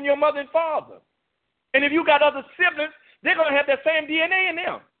DNA from your mother and father. And if you got other siblings, they're going to have that same DNA in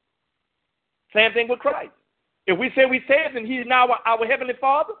them. Same thing with Christ. If we say we saved and he's now our heavenly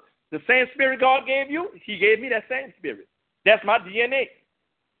Father, the same spirit God gave you, he gave me that same spirit. That's my DNA.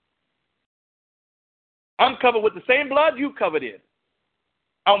 I'm covered with the same blood you covered in.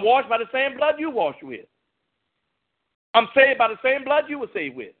 I'm washed by the same blood you washed with. I'm saved by the same blood you were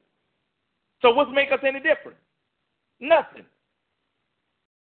saved with. So what's make us any different? Nothing.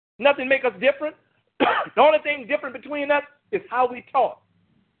 Nothing make us different. The only thing different between us is how we talk.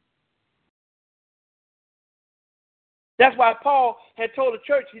 That's why Paul had told the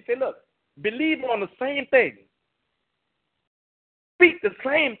church, he said, look, believe on the same thing. Speak the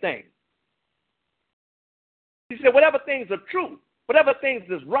same thing. He said, whatever things are true, whatever things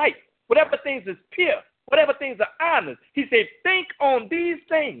is right, whatever things is pure, whatever things are honest. He said, think on these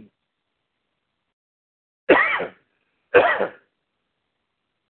things.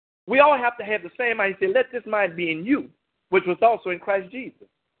 We all have to have the same mind. He said, let this mind be in you, which was also in Christ Jesus,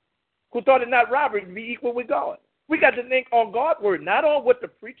 who thought it not robbery to be equal with God. We got to think on God's word, not on what the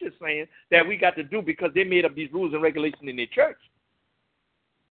preacher's saying that we got to do because they made up these rules and regulations in their church.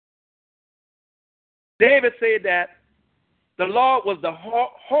 David said that the Lord was the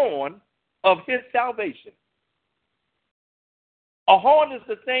horn of his salvation. A horn is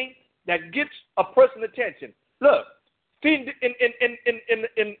the thing that gets a person's attention. Look, see, in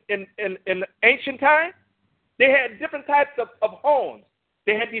ancient times, they had different types of horns.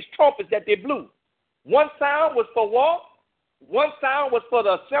 They had these trumpets that they blew. One sound was for war. One sound was for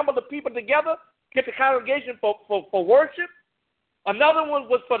to assemble the people together, get the congregation for worship. Another one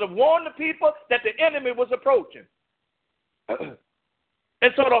was for to warn the people that the enemy was approaching.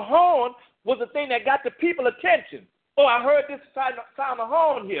 And so the horn was the thing that got the people attention. Oh, I heard this sound of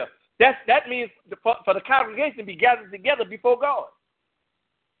horn here. That means for the congregation to be gathered together before God.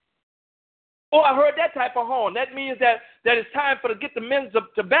 Oh, I heard that type of horn. That means that it's time for to get the men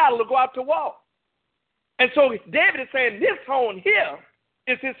to battle, to go out to war. And so David is saying this horn here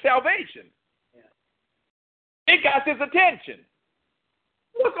is his salvation. Yeah. It got his attention.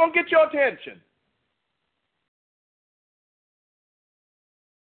 What's going to get your attention?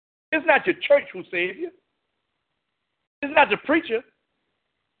 It's not your church who saves you. It's not the preacher.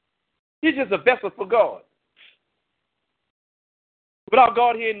 He's just a vessel for God. Without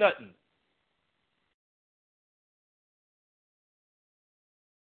God, he ain't nothing.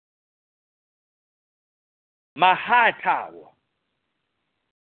 My high tower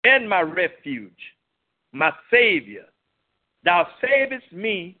and my refuge, my Savior, thou savest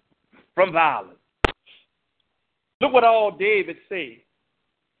me from violence. Look what all David said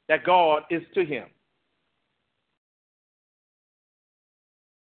that God is to him.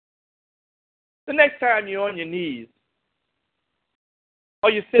 The next time you're on your knees,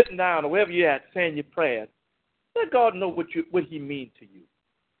 or you're sitting down, or wherever you're at, saying your prayers, let God know what he means to you.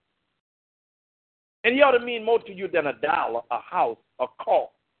 And he ought to mean more to you than a dollar, a house, a car,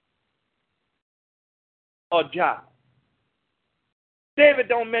 or a job. David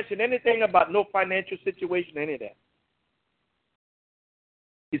don't mention anything about no financial situation, any of that.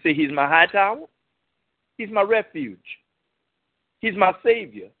 He said, he's my high tower. He's my refuge. He's my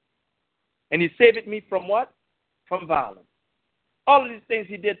Savior. And he saved me from what? From violence. All of these things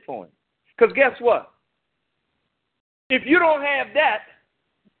he did for him. Because guess what? If you don't have that,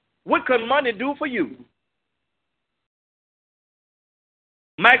 what could money do for you?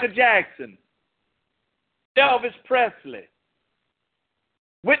 Michael Jackson, Elvis Presley,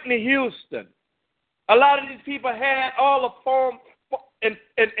 Whitney Houston. A lot of these people had all the form and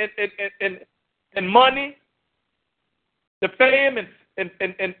money, the fame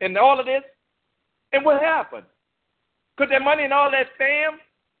and all of this. And what happened? Could that money and all that fame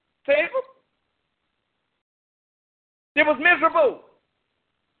save them? It was miserable.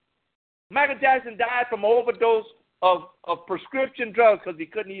 Michael Jackson died from an overdose of prescription drugs because he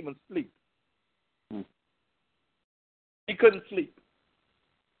couldn't even sleep. He couldn't sleep.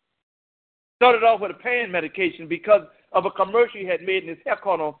 Started off with a pain medication because of a commercial he had made and his hair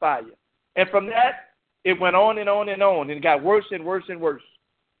caught on fire. And from that, it went on and on and on, and it got worse and worse and worse.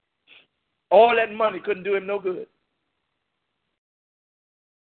 All that money couldn't do him no good.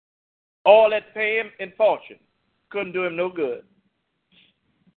 All that fame and fortune couldn't do him no good.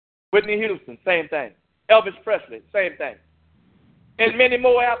 Whitney Houston, same thing. Elvis Presley, same thing. And many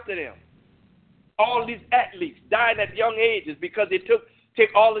more after them. All these athletes dying at young ages because they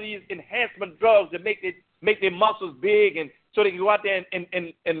take all of these enhancement drugs to make their muscles big and so they can go out there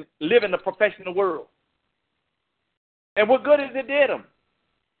and live in the professional world. And what good has it did them?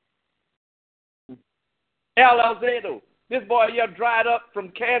 Al Alzado, this boy here dried up from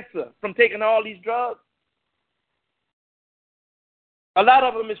cancer from taking all these drugs. A lot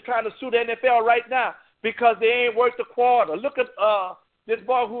of them is trying to sue the NFL right now because they ain't worth a quarter. Look at this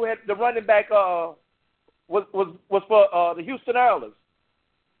boy who had the running back was for the Houston Oilers,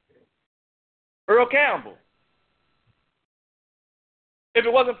 Earl Campbell. If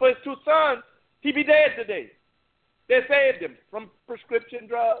it wasn't for his two sons, he'd be dead today. They saved him from prescription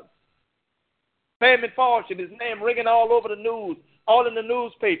drugs. Fame and fortune, his name ringing all over the news, all in the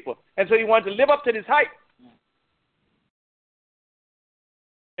newspaper. And so he wanted to live up to this hype.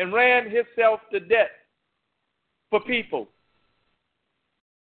 And ran himself to death for people.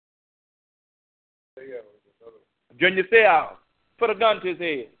 Junior Seau put a gun to his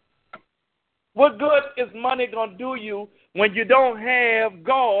head. What good is money going to do you when you don't have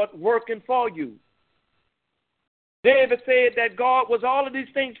God working for you. David said that God was all of these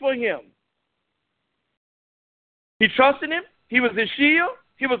things for him. He trusted him. He was his shield.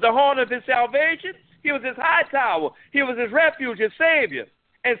 He was the horn of his salvation. He was his high tower. He was his refuge, his savior,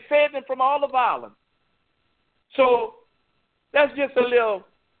 and saved him from all the violence. So that's just a little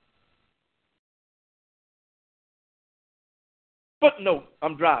footnote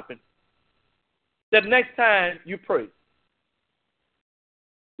I'm dropping. That next time you pray,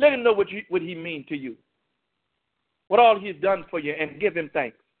 let him know what he means to you, what all he's done for you, and give him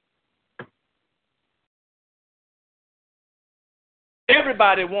thanks.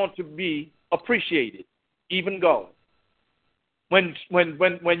 Everybody wants to be appreciated, even God. When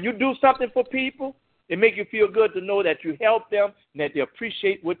you do something for people, it makes you feel good to know that you help them and that they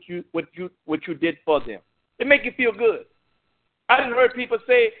appreciate what you did for them. It makes you feel good. I done heard people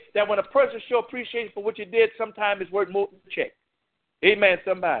say that when a person show appreciation for what you did, sometimes it's worth more than a check. Amen,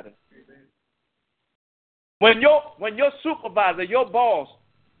 somebody. Amen. When your supervisor, your boss,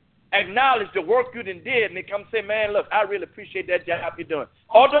 acknowledge the work you done did, and they come say, man, look, I really appreciate that job you're doing.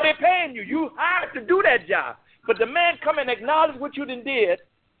 Although they're paying you, you hired to do that job. But the man come and acknowledge what you done did,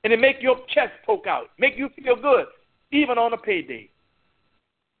 and it make your chest poke out, make you feel good, even on a payday.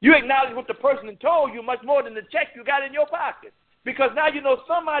 You acknowledge what the person had told you much more than the check you got in your pocket. Because now you know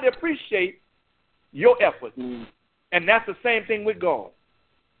somebody appreciates your effort. And that's the same thing with God.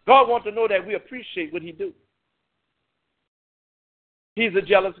 God wants to know that we appreciate what he do. He's a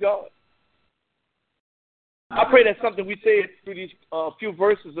jealous God. I pray that something we said through these few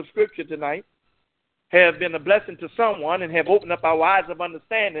verses of Scripture tonight have been a blessing to someone and have opened up our eyes of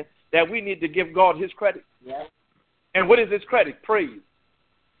understanding that we need to give God his credit. Yes. And what is his credit? Praise.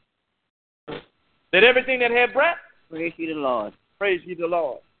 That everything that had breath, Praise ye the Lord. praise ye the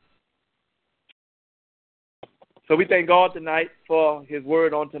Lord. So we thank God tonight for his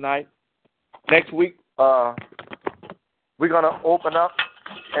word on tonight. Next week, we're going to open up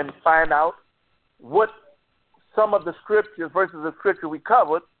and find out what some of the scriptures, verses of scripture we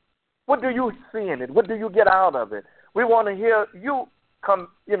covered, what do you see in it? What do you get out of it? We want to hear you come,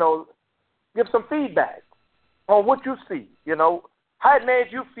 give some feedback on what you see, how it made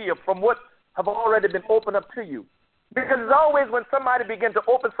you feel from what have already been opened up to you. Because it's always when somebody begins to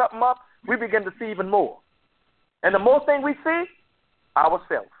open something up, we begin to see even more. And the more thing we see,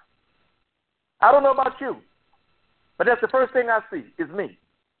 ourselves. I don't know about you, but that's the first thing I see is me.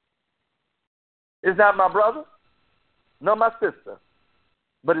 It's not my brother, nor my sister,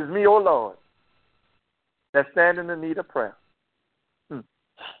 but it's me, oh Lord, that stand in the need of prayer.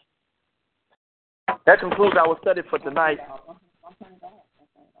 That concludes our study for tonight.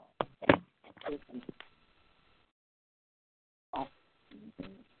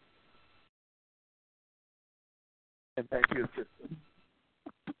 And thank you, sister.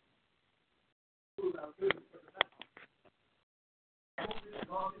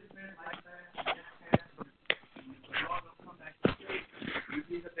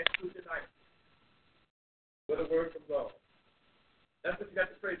 With a word from God. That's what you got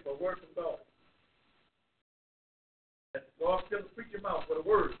to pray for, a word from God. That God still preach your mouth with a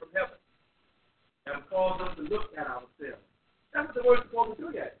word from heaven. And cause us to look at ourselves. That's what the word's supposed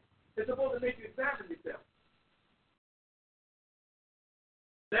to do yet. It's supposed to make you examine yourself.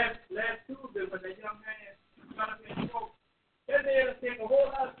 Last Tuesday when that young man got up and spoke, that man take a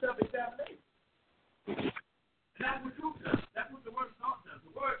whole lot of self-examination. And that's what truth does. That's what the word of God does.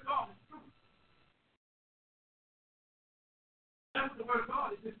 The word of God is truth. That's what the word of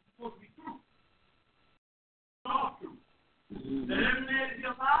God is. It's supposed to be true. It's all true. That every man is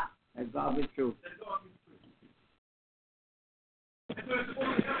your lie. That God be true. That God be true. And so it's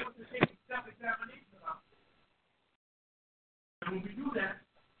supposed to help us to take self-examination of ourselves. And when we do that,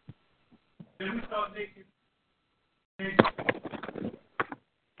 then we start making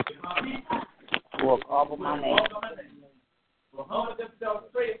my people Walk over my name. will humble themselves,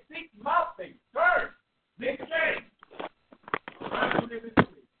 pray, and seek my face, turn, make a change.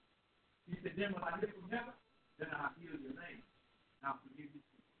 He said, then when I hear from heaven, then I'll heal your name. I'll forgive you.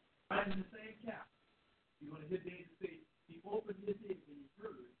 Right in the same chapter, you're going to hear David say, he opened his ears and he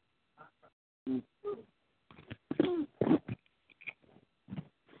heard.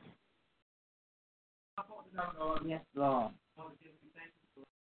 Yes, Lord.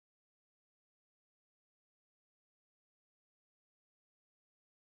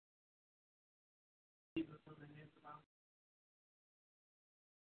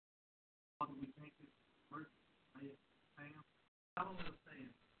 I don't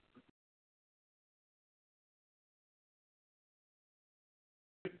understand.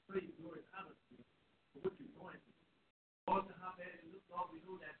 Praise the Lord, honestly, for what you're going through.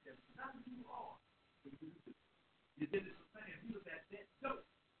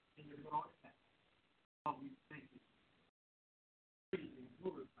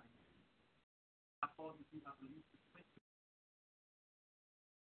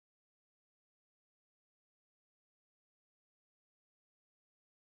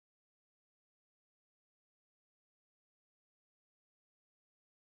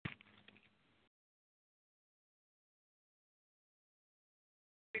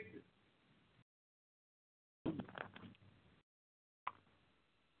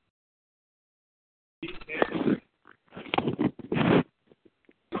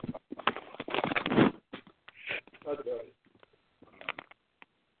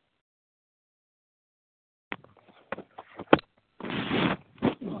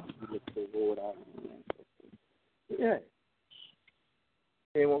 Yeah.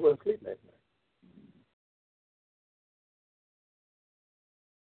 He didn't want to go to sleep last night.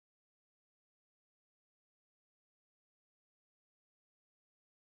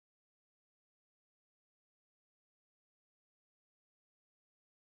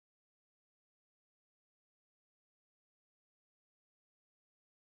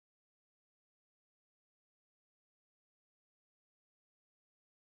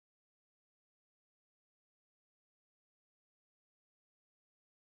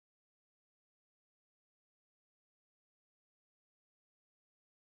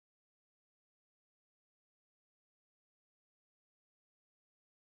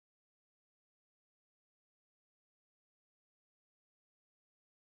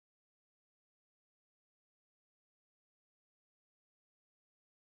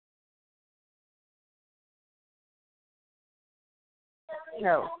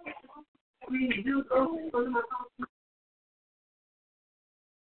 No.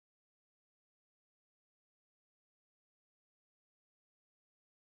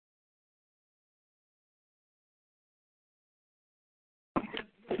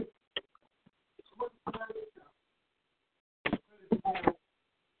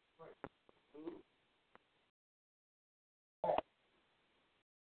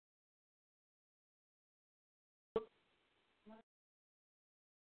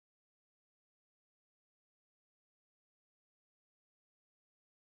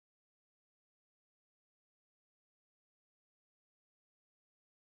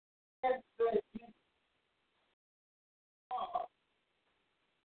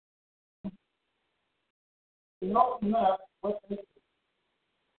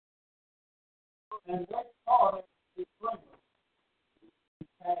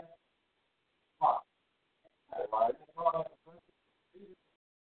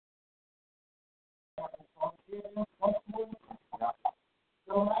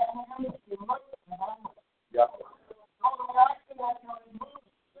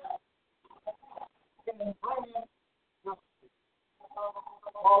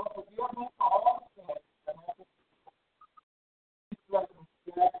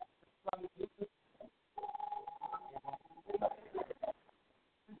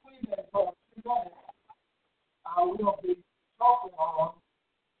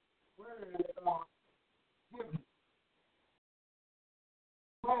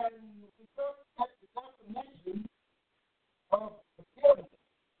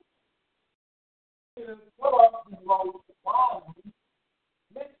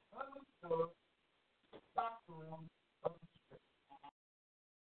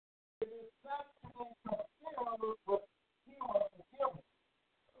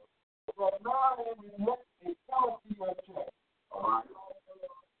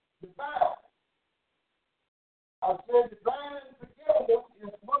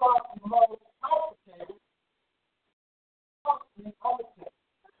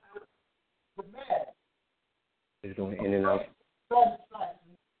 It's going in and out.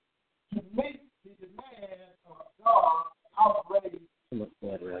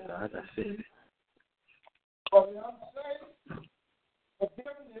 I got sick.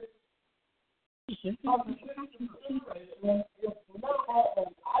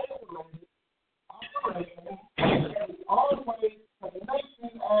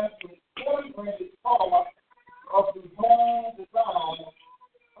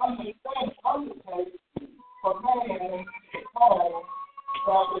 All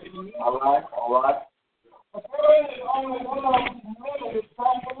right.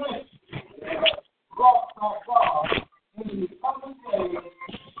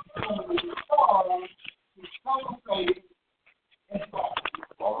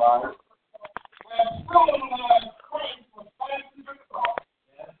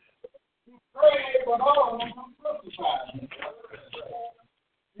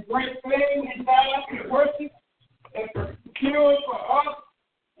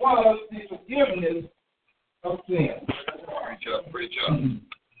 was the forgiveness of sin. Preach up.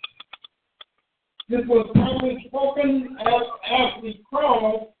 This was probably spoken as the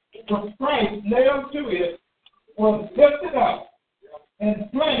cross was Christ nailed to it, was lifted up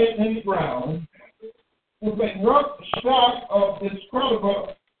and planted in the ground with a rough shock of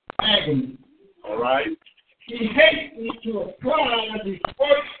discreditable agony. All right. He hastened to apply the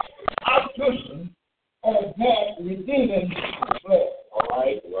first outcushion of that redeeming blood. All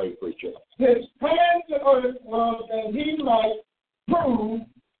right, preacher. His plan to earth was that he might prove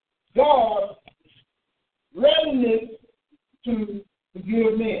God's readiness to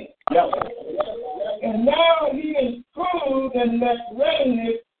forgive men. Yes. And now he includes in that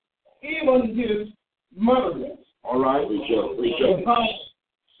readiness even his murderers. All right, preacher.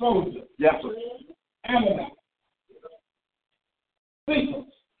 Soldiers. Yes. Ammonites. Seekers.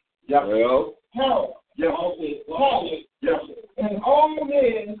 Yes. Well. Herod. Yes. Prophets. Yes. And all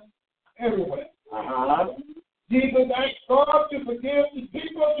men everywhere. Jesus asked God to forgive the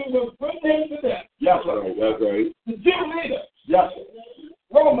people who were put into death. Yes, sir. That's right. The Jew leaders. Yes.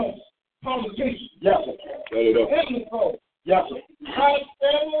 Romans politicians. Yes. Set it up. Enemy folks. Yes.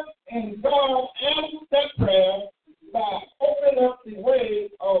 Bystanders, and God answered that prayer by opening up the way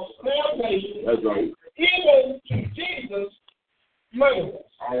of salvation. That's right. Even to Jesus' murderers.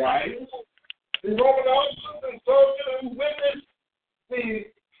 All right. The Roman officers and soldiers who witnessed the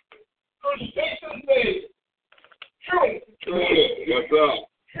crucifixion say, truly, Yes, sir.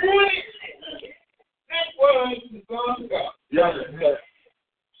 truly, that was the Son of God. Yes.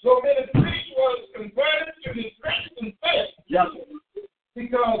 So many priests was converted to the Christian faith. Yes.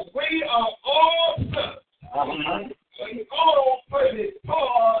 Because we are all sinners. We all played a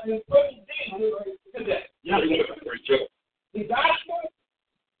part in putting Jesus to death. Yes, preacher. The gospel,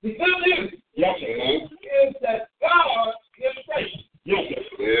 the good news, Yes. is that God is faithful. Yes.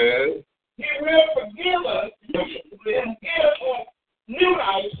 Yes. He will forgive us Yes. and give us new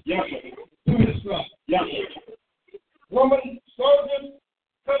life Yes. through His Son. Yes. Roman soldiers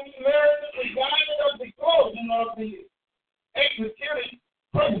customarily provided of the clothing of the executed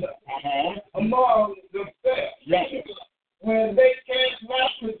prisoner among themselves. Yes. When they cast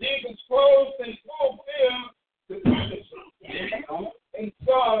lots for Jesus' clothes, they fulfilled the prophecy in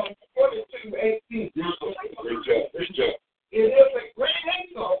Psalm 42:18. Preacher. It is a great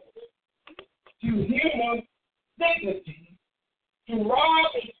insult to human dignity to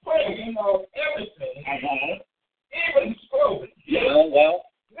rob his prison of everything, even his clothing,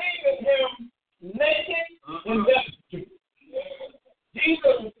 leaving him naked and destitute.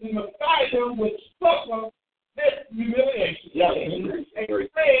 Jesus, the Messiah, would suffer this humiliation and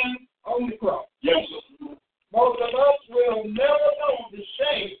stand on the cross. Yes. Most of us will never know the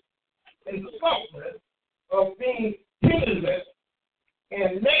shame and suffering of being penniless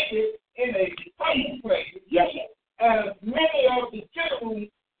and naked in a public place, Yes. as many of the generals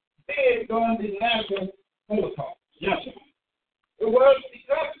did during the national Holocaust. Yes. It was the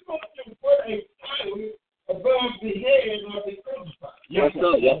custom to put a title above the head of the crucified. Yes,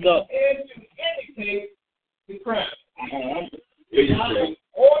 sir. Yes, sir. And to indicate the crown. Yes.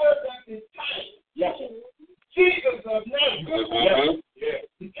 Order that the title, Yes. Jesus of Nazareth,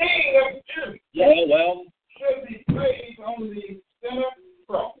 the King of the Jews, Yes. should be placed on the center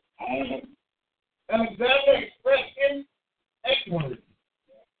cross. Alexander expressed it excellently.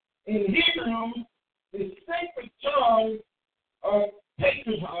 In Hebrew, the sacred charm of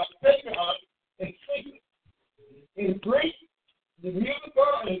patriarch and secret. In Greek, the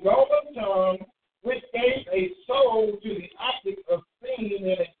musical and golden charm which gave a soul to the object of seeing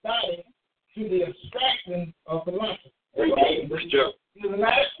and exciting to the abstraction of philosophy. The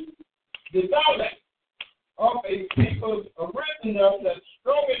Latin, the dialect of a people's original that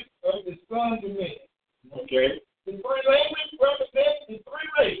strongest of the sons of men. Okay. The three languages represent the three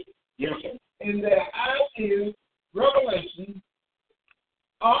races. Yes. In their ideas, revelation,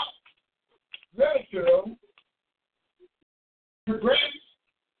 art, literature, progress,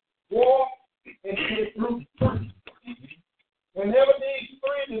 war, and truth. Whenever these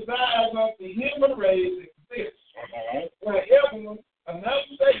three desires of the human race exist, wherever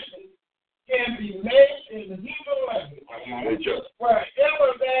annunciation can be made in the human language,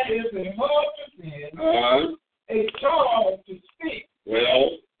 wherever there is a heart to sin, a charm to speak,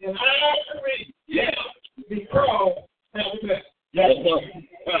 and I to read, the cross has been. Yes.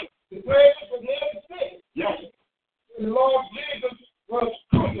 The place for them to sin. Yes. The Lord Jesus was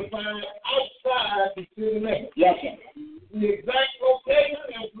crucified outside the city limits. Yes. The exact location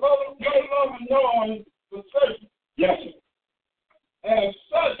is no longer known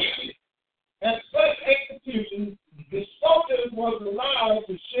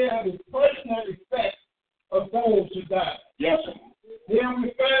bear the personal effects of those who die. Yes, sir. Then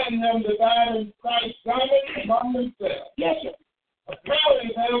we find them dividing Christ's garment among themselves. Yes, sir.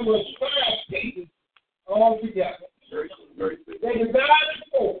 Apparently there was 5 pieces altogether. They divided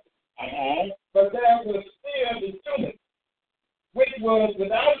 4. But there was still the tunic, which was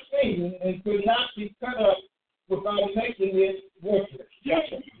without seam and could not be cut up without making it worthless. Yes,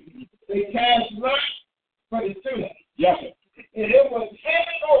 sir. They cast lots for the tunic. Yes, sir. And it was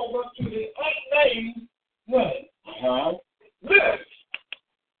handed over to the unnamed women. Look,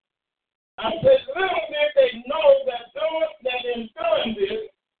 I said, little did they know that those that in doing this,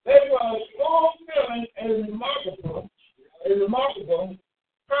 they were fulfilling a remarkable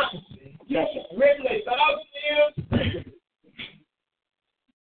prophecy. Yes, sir. Written 1,000 years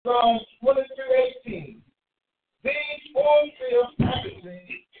from 22:18. These fulfilled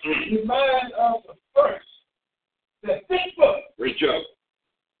prophecies remind us of first that this book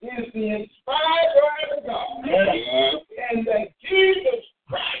is the inspired word of God, and that Jesus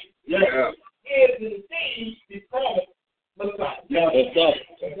Christ is indeed the promised Messiah.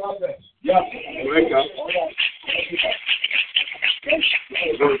 God bless. Wake up.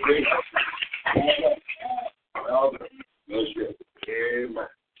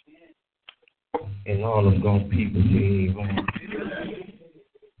 And all of God's people say amen.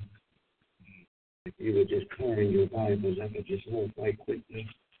 If you would just turn your Bibles, I could just move quite quickly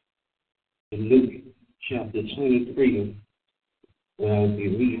to Luke chapter 23, where I'll be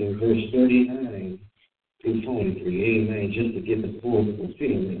reading verse 39 through 23. Amen. Just to get the full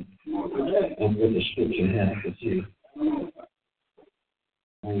fulfillment of what the scripture has to say.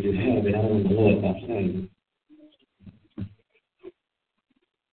 And you have it, I don't know what I'm saying.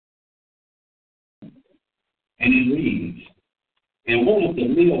 And it reads, and one of the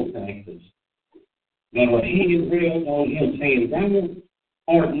malefactors that were hanging railed on him, saying, Thou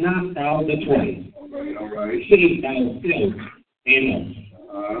art not thou the Christ, save thyself and us.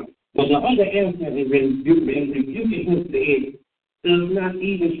 But the other answered and rebuking him said, Does not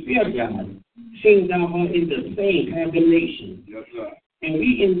even fear God, seeing thou art in the same condemnation. Yes, and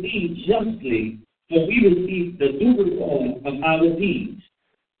we indeed justly, for we receive the due reward of our deeds.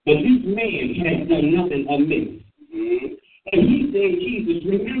 But this man has done nothing amiss. And he said, Jesus,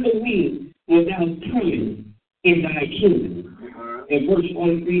 remember me when thou comest in thy kingdom. In verse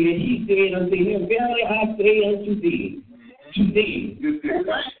 43, and he said unto him, Verily I say unto thee, today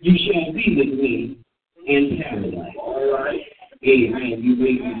you shall be with me in paradise. Amen. You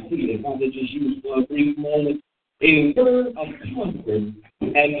may be seated. Father, just use for a brief moment a word of comfort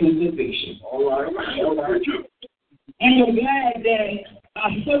and consolation. All right. And I'm glad that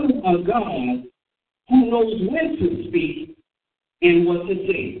I serve a God who knows when to speak and what to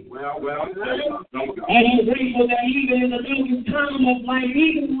say. And I'm grateful that even in the darkest time of life,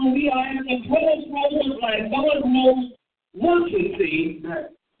 even when we are at the crossroads of life, God knows what to say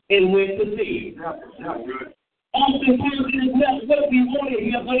and when to say it. Oftentimes it is not what we want to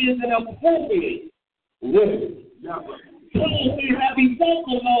hear, but it is an appropriate word. Paul says, having thought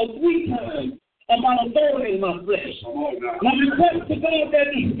the Lord 3 times about a thorn in my flesh. My request to God that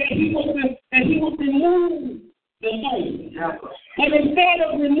he would remove the thorn. But instead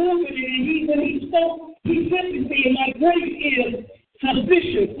of removing it, when he spoke, he simply said, my grace is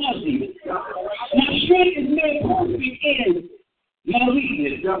sufficient for thee. My strength is made perfect in my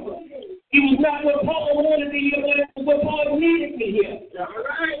weakness. It was not what Paul wanted to hear, but what Paul needed to hear.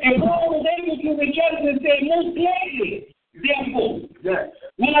 And Paul was able to rejoice and say, most gladly, therefore,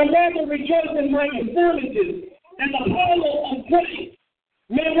 when I rather rejoice in my infirmities, and the power of Christ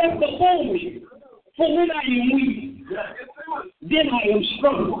may rest upon me. For when I am weak, then I am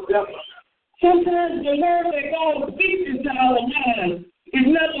strong. Sometimes the word that God speaks into our lives is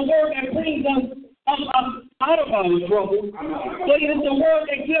not the word that brings us out of our trouble, but it is the word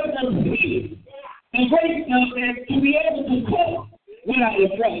that gives us peace and grace to be able to cope with our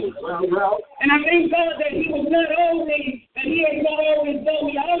trouble. And I thank God that He has not always done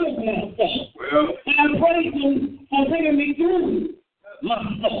me out of my stuff. And I praise Him for bringing me through my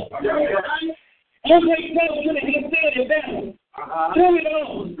stuff. Every fellow could have said it better. Through it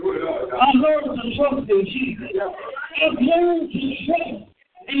all, I learned to trust in Jesus. I've learned to trust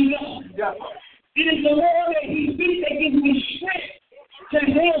in God. It is the word that He speaks that gives me strength to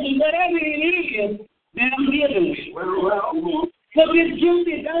handle whatever it is that I'm dealing with. So this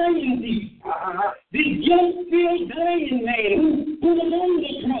guilty dying thief, this guilt-filled dying man who was on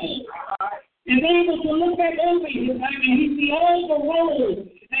the cross, is able to look back over his life and he see all the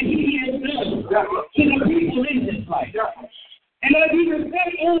wrongs that he has done to the people in his life. And as he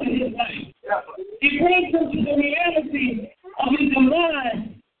reflects on his life, it brings him to the reality of his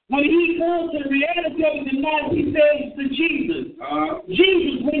demise When he comes to the reality of his life, he says to Jesus,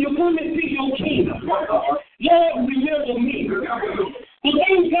 Jesus, when you come into your kingdom, Lord, remember me. But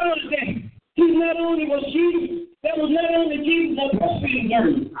thank God that he not only was Jesus, that was not only Jesus appropriate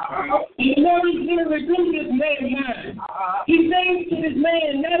word. The Lord is going to redeem this man's mind. He says to this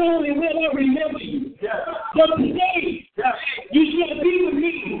man, not only will I remember you, but today you shall be with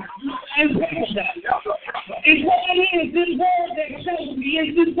me in paradise. It's what it is, this word that shows me,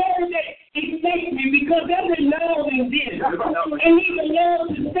 it's this word that excites me, because every now and then, I need the Lord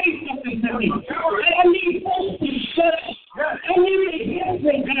to say something to me. I need folks to shut up. I need to hear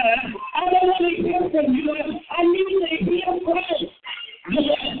from God. I don't want to hear from you. I need to hear from God.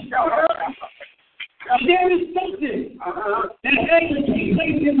 There is something that has to take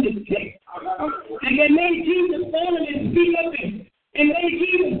place in this text. And that made Jesus fall on his feet up and made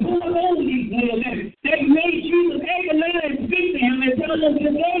Jesus pull over these men. That made Jesus agonize and speak to him and tell him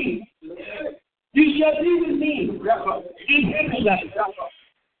today, you shall be with me in paradise.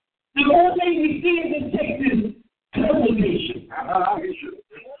 The whole thing we see in this text is conversation.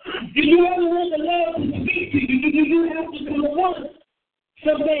 Do you ever want the Lord to speak to you? Do you have to confront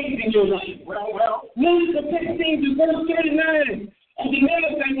some things in your life? Notice the text says in verse 39 of the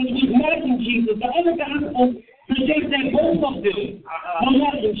Matthew was mocking Jesus. The other gospel suggests that both of them were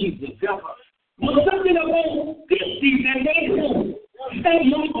mocking Jesus. But something about this that made him stop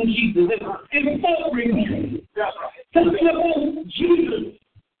mocking Jesus and start repenting. Something about Jesus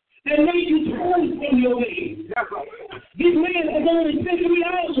that made you turn from your ways. This man has only spent 3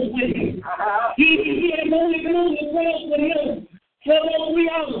 hours with him. He has only been on the cross with him for about 3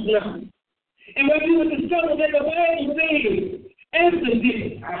 hours now. And when you would discover that the Bible says, after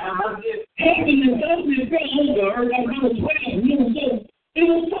this, heaven and darkness fell over earth on verse 12 years old. It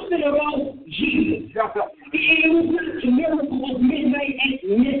was something about Jesus. It was not the miracle of midnight at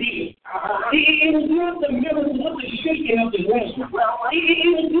midday. It was not the miracle of the shaking of the ground. It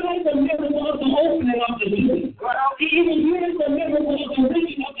was not the miracle of the opening of the tomb. It was not the miracle of the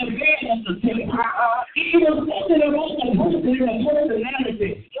reaching of the veil of the temple. It was something about the person and the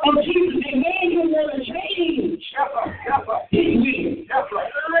personality of Jesus that made him want to change his will.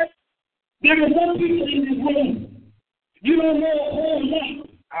 There are some people in this room. You don't know a whole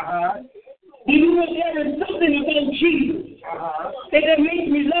lot. You know there is something about Jesus that makes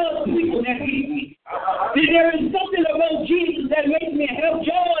me love people that hate me. There is something about Jesus that makes me have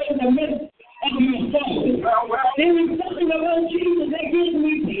joy in the midst of my soul. There is something about Jesus that gives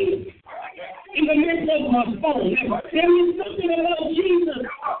me peace in the midst of my soul. There is something about Jesus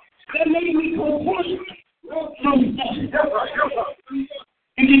that makes me confront from stuff.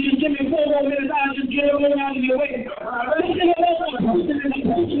 If you just give me 4 more minutes, I'll just get everyone out of your way. Something about the person and the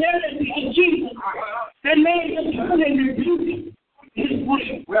personality of Jesus that made him turn and rebuke his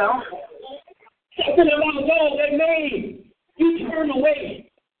way. Something about God that made you turn away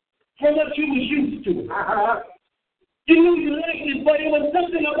from what you was used to. You knew you liked it, but it was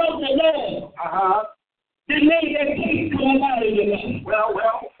something about the Lord that made that taste come out of your life.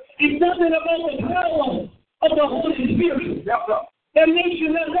 It's something about the power of the Holy Spirit. That makes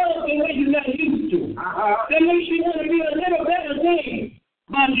you not love the way you're not used to. That makes you want to be a little better thing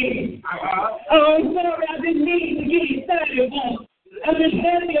by day. I'm sorry, I didn't mean to get excited, but I'm just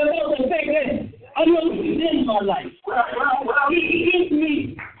happy about the fact that I know he's in my life. He gives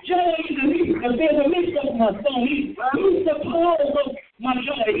me joy in the midst of my soul. He's the cause of my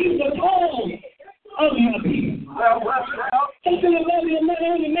joy. He's the cause of my peace. Something about him not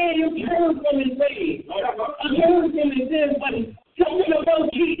only made him turn from his ways, turn from his sins, but something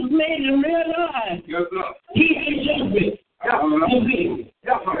about Jesus made him realize he had judgment of him.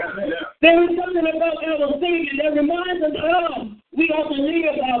 There is something about our Savior that reminds us how we ought to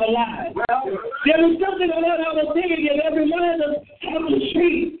live our lives. There is something about our Savior that reminds us how to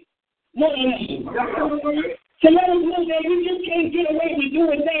treat one another. To let us know that we just can't get away with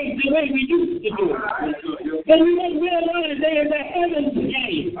doing things the way we used to do it. But we must realize there is a heaven to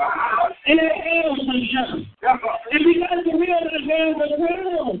gain and a hell to shun. And we got to realize there is a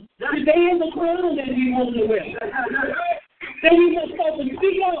crown. There is a crown that we want to wear. That we must start to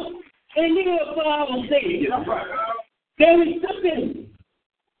speak up and live for our Savior. There is something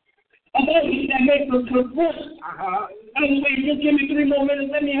about it that makes us confront. Anyway, just give me 3 more minutes.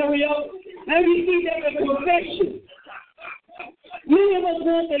 Let me hurry up. Let me see that as perfection. Many of us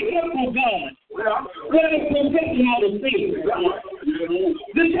want to hear from God. What is perfecting our Savior?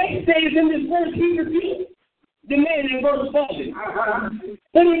 The text says in this verse, he rebuked the man in verse 40.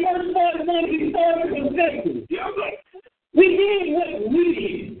 But in verse 41, he started confessing. We did what we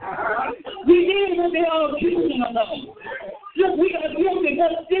did. We did what they are accusing us of. Look, we are guilty,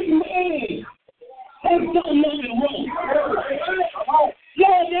 but this something wrong.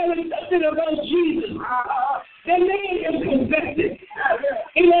 Lord, there is something about Jesus. That man is convicted.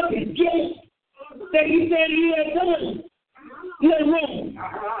 He left his guilt that he said he had done no wrong.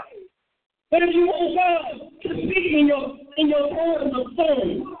 But if you want God to speak in your times of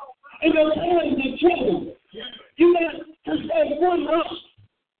storm, in your times of trouble, you got to start one up.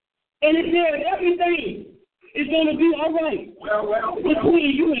 And it says everything is going to be all right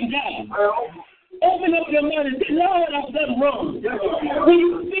between you and God. Open up your mouth and say, Lord, I've done wrong. When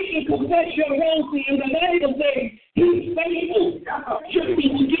you speak and confess your wrongs, and the Bible says He's faithful just to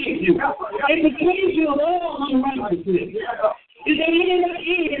forgive you and to cleanse you of all unrighteousness. Is there anybody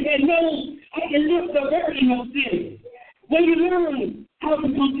here that knows I can lift the burden of sin? When you learn how to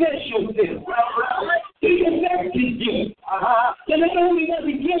confess your sin, He confessed His guilt. So not only was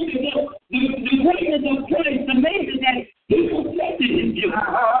He guilty, but the greatness of Christ demanded that He confessed His guilt.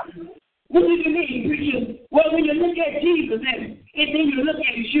 What do you mean, preacher? Well, when you look at Jesus and then you look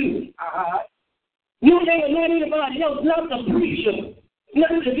at you, no, they are not anybody else, not the preacher, not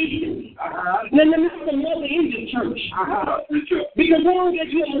the deacon, not the mother in the church. Because as long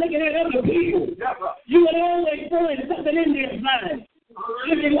as you are looking at other people, you will always find something in their lives.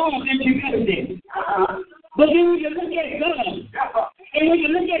 Living off that you got there. But then when you look at God, and when you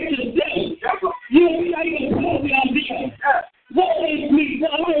look at yourself, you'll be like a probably idea. What is me?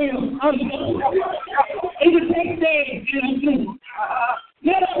 What I am, I'm going. In the next day, I'm through.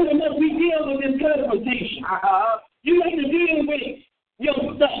 Not only must we deal with this confrontation, you have to deal with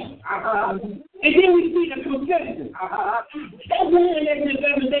your stuff. And then we see the confession. Stop lying that this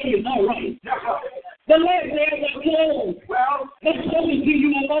everything is all right. The last day I got closed. Let's talking to you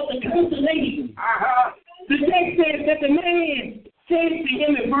about the consolation. The text says that the man says to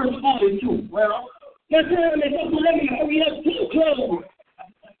him in verse 42. Now, tell me, let me hurry up to close.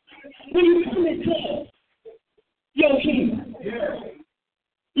 When you come into your kingdom,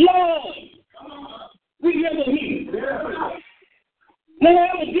 Lord, remember me. Now,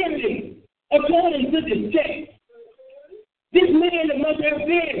 evidently, according to this text, this man that must have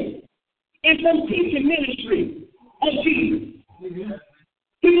been in some teaching ministry of Jesus.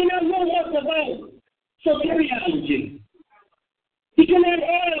 He did not know much about soteriology. He could not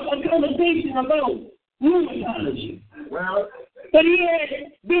have a conversation about pneumatology. But he had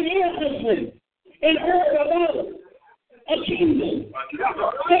been interested and heard about a kingdom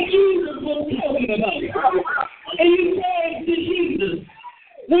that Jesus was talking about. And you said to Jesus,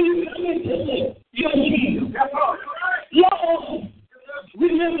 when you come into your kingdom, Lord,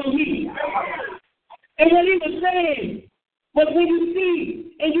 remember me. And what he was saying was when you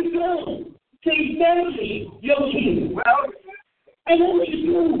see and you go to establish your kingdom, I want you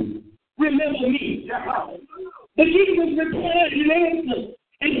to remember me. But Jesus replied and answered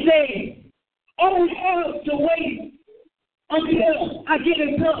and said, I don't have to wait until I get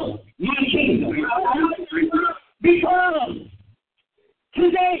into my kingdom. Because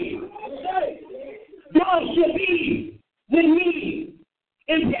today, God shall be with me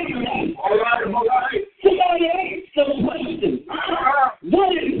in paradise. Somebody asked the question,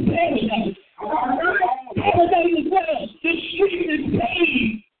 what is paradise? Paradise is where the street is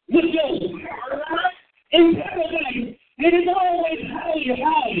paved with gold. In paradise, it is always higher,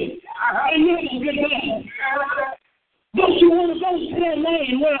 and never get down. Don't you want to go to that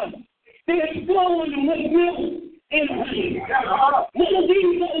land where they're flowing with milk and honey? One of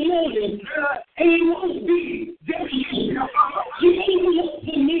these are mornings, and it won't be very soon. You can look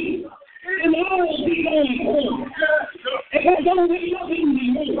to me, and I will be on home. If I don't wake up in the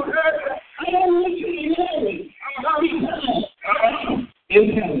morning, I don't want you to know it. Because in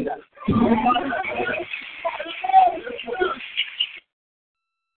paradise.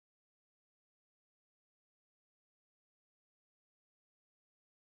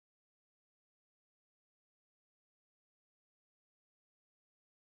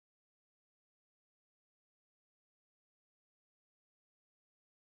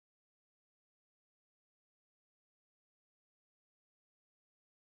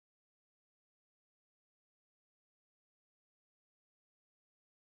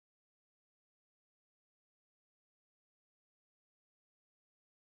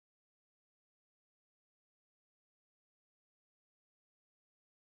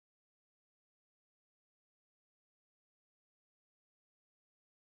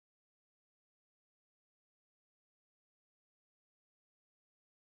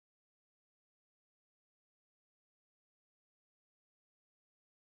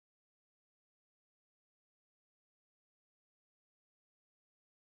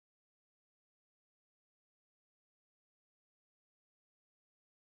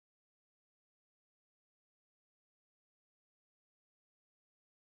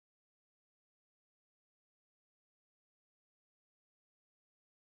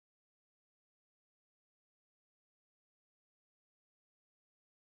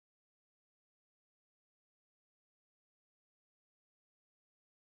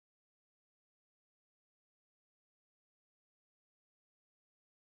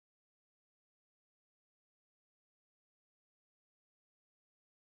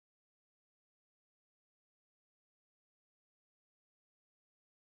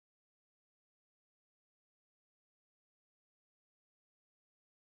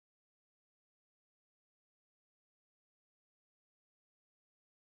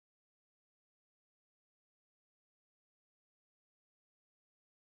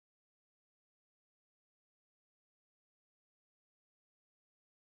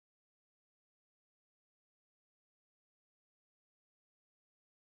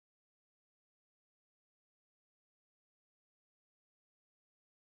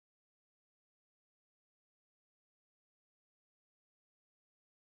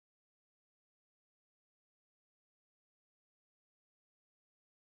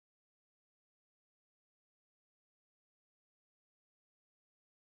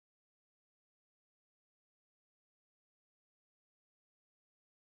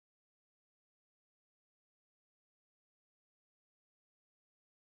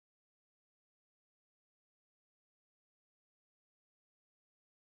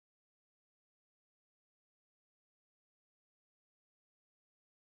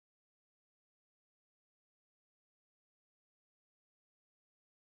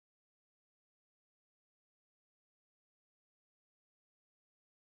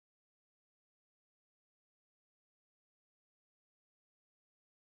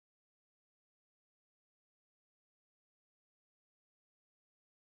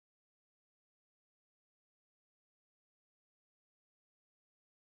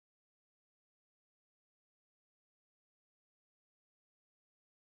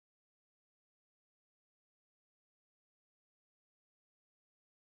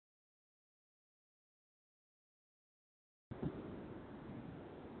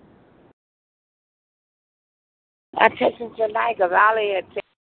 I text him tonight because Ali had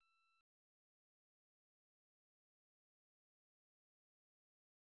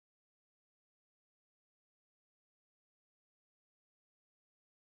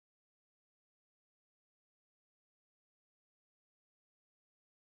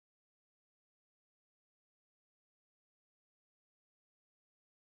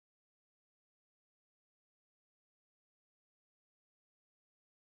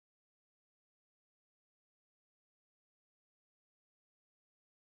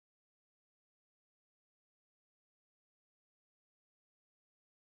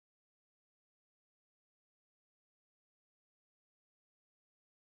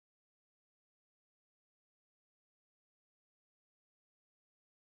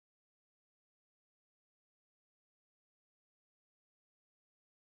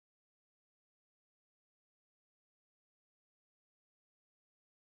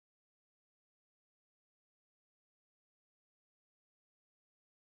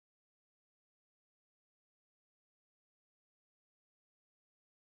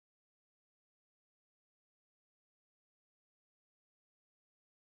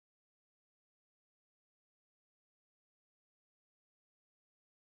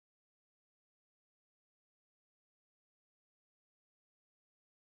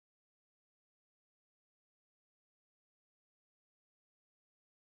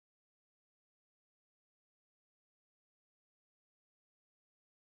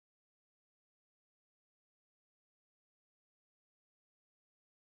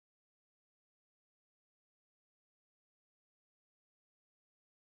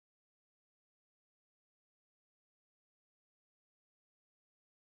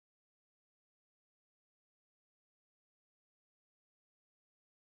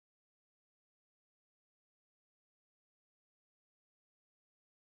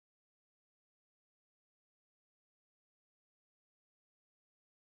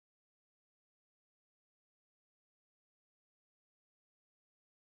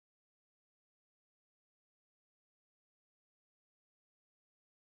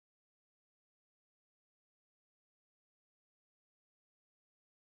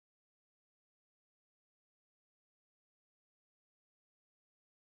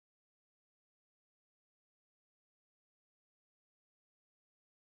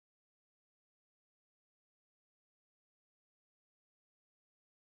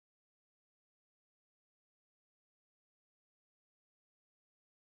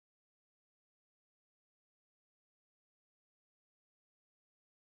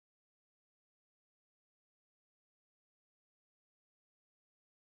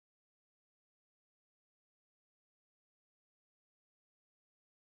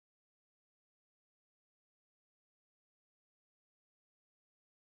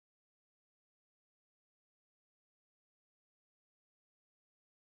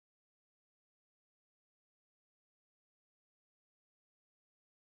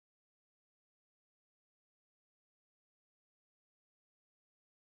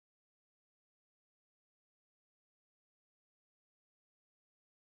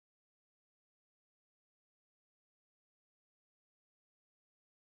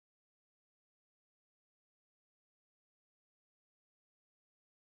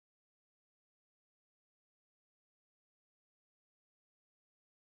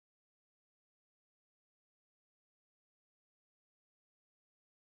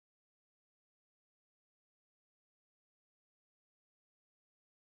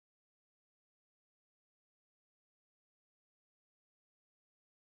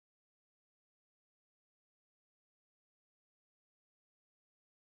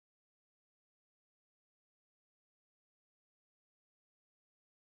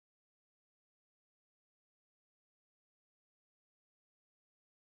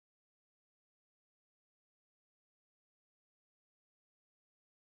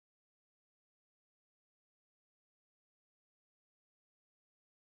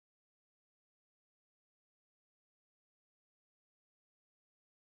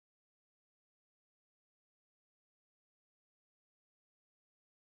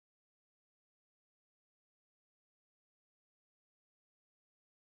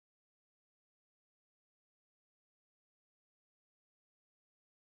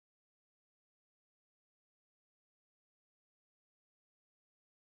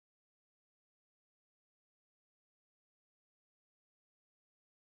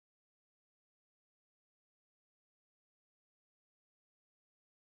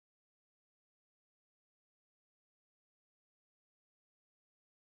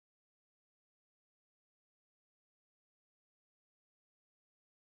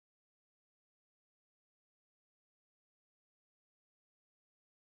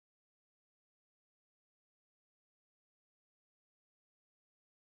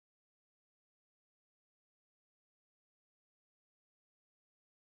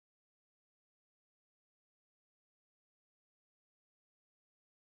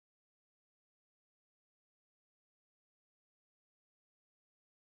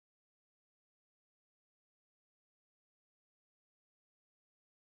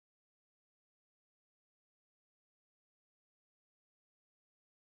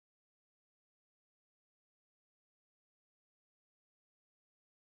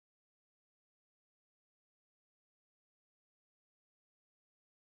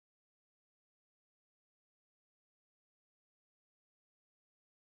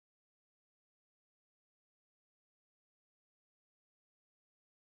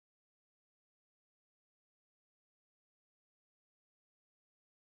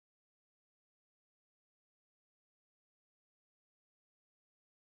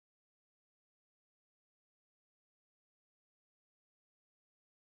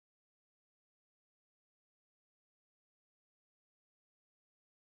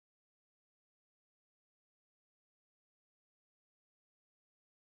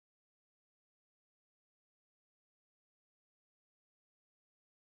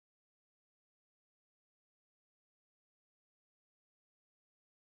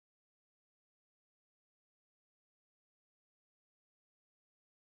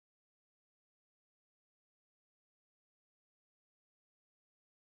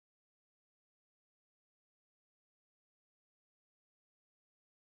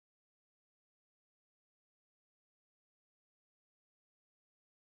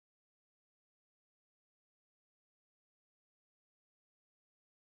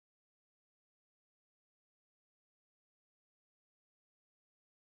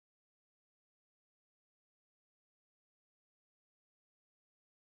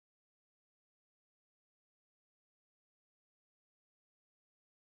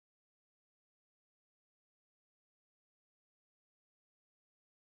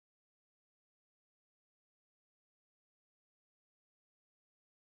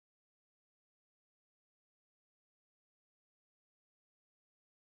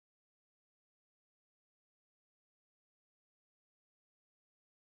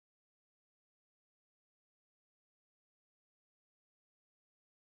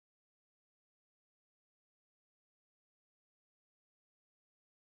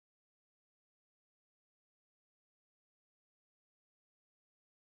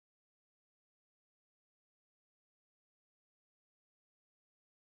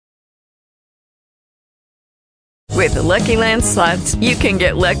With the Lucky Land Slots, you can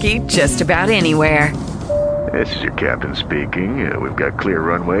get lucky just about anywhere. This is your captain speaking. We've got clear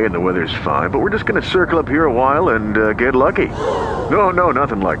runway and the weather's fine, but we're just going to circle up here a while and get lucky. No,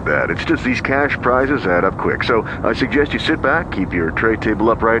 nothing like that. It's just these cash prizes add up quick. So I suggest you sit back, keep your tray table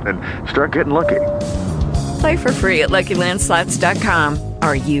upright, and start getting lucky. Play for free at LuckyLandSlots.com.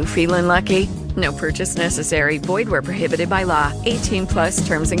 Are you feeling lucky? No purchase necessary. Void where prohibited by law. 18+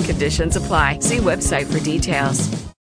 terms and conditions apply. See website for details.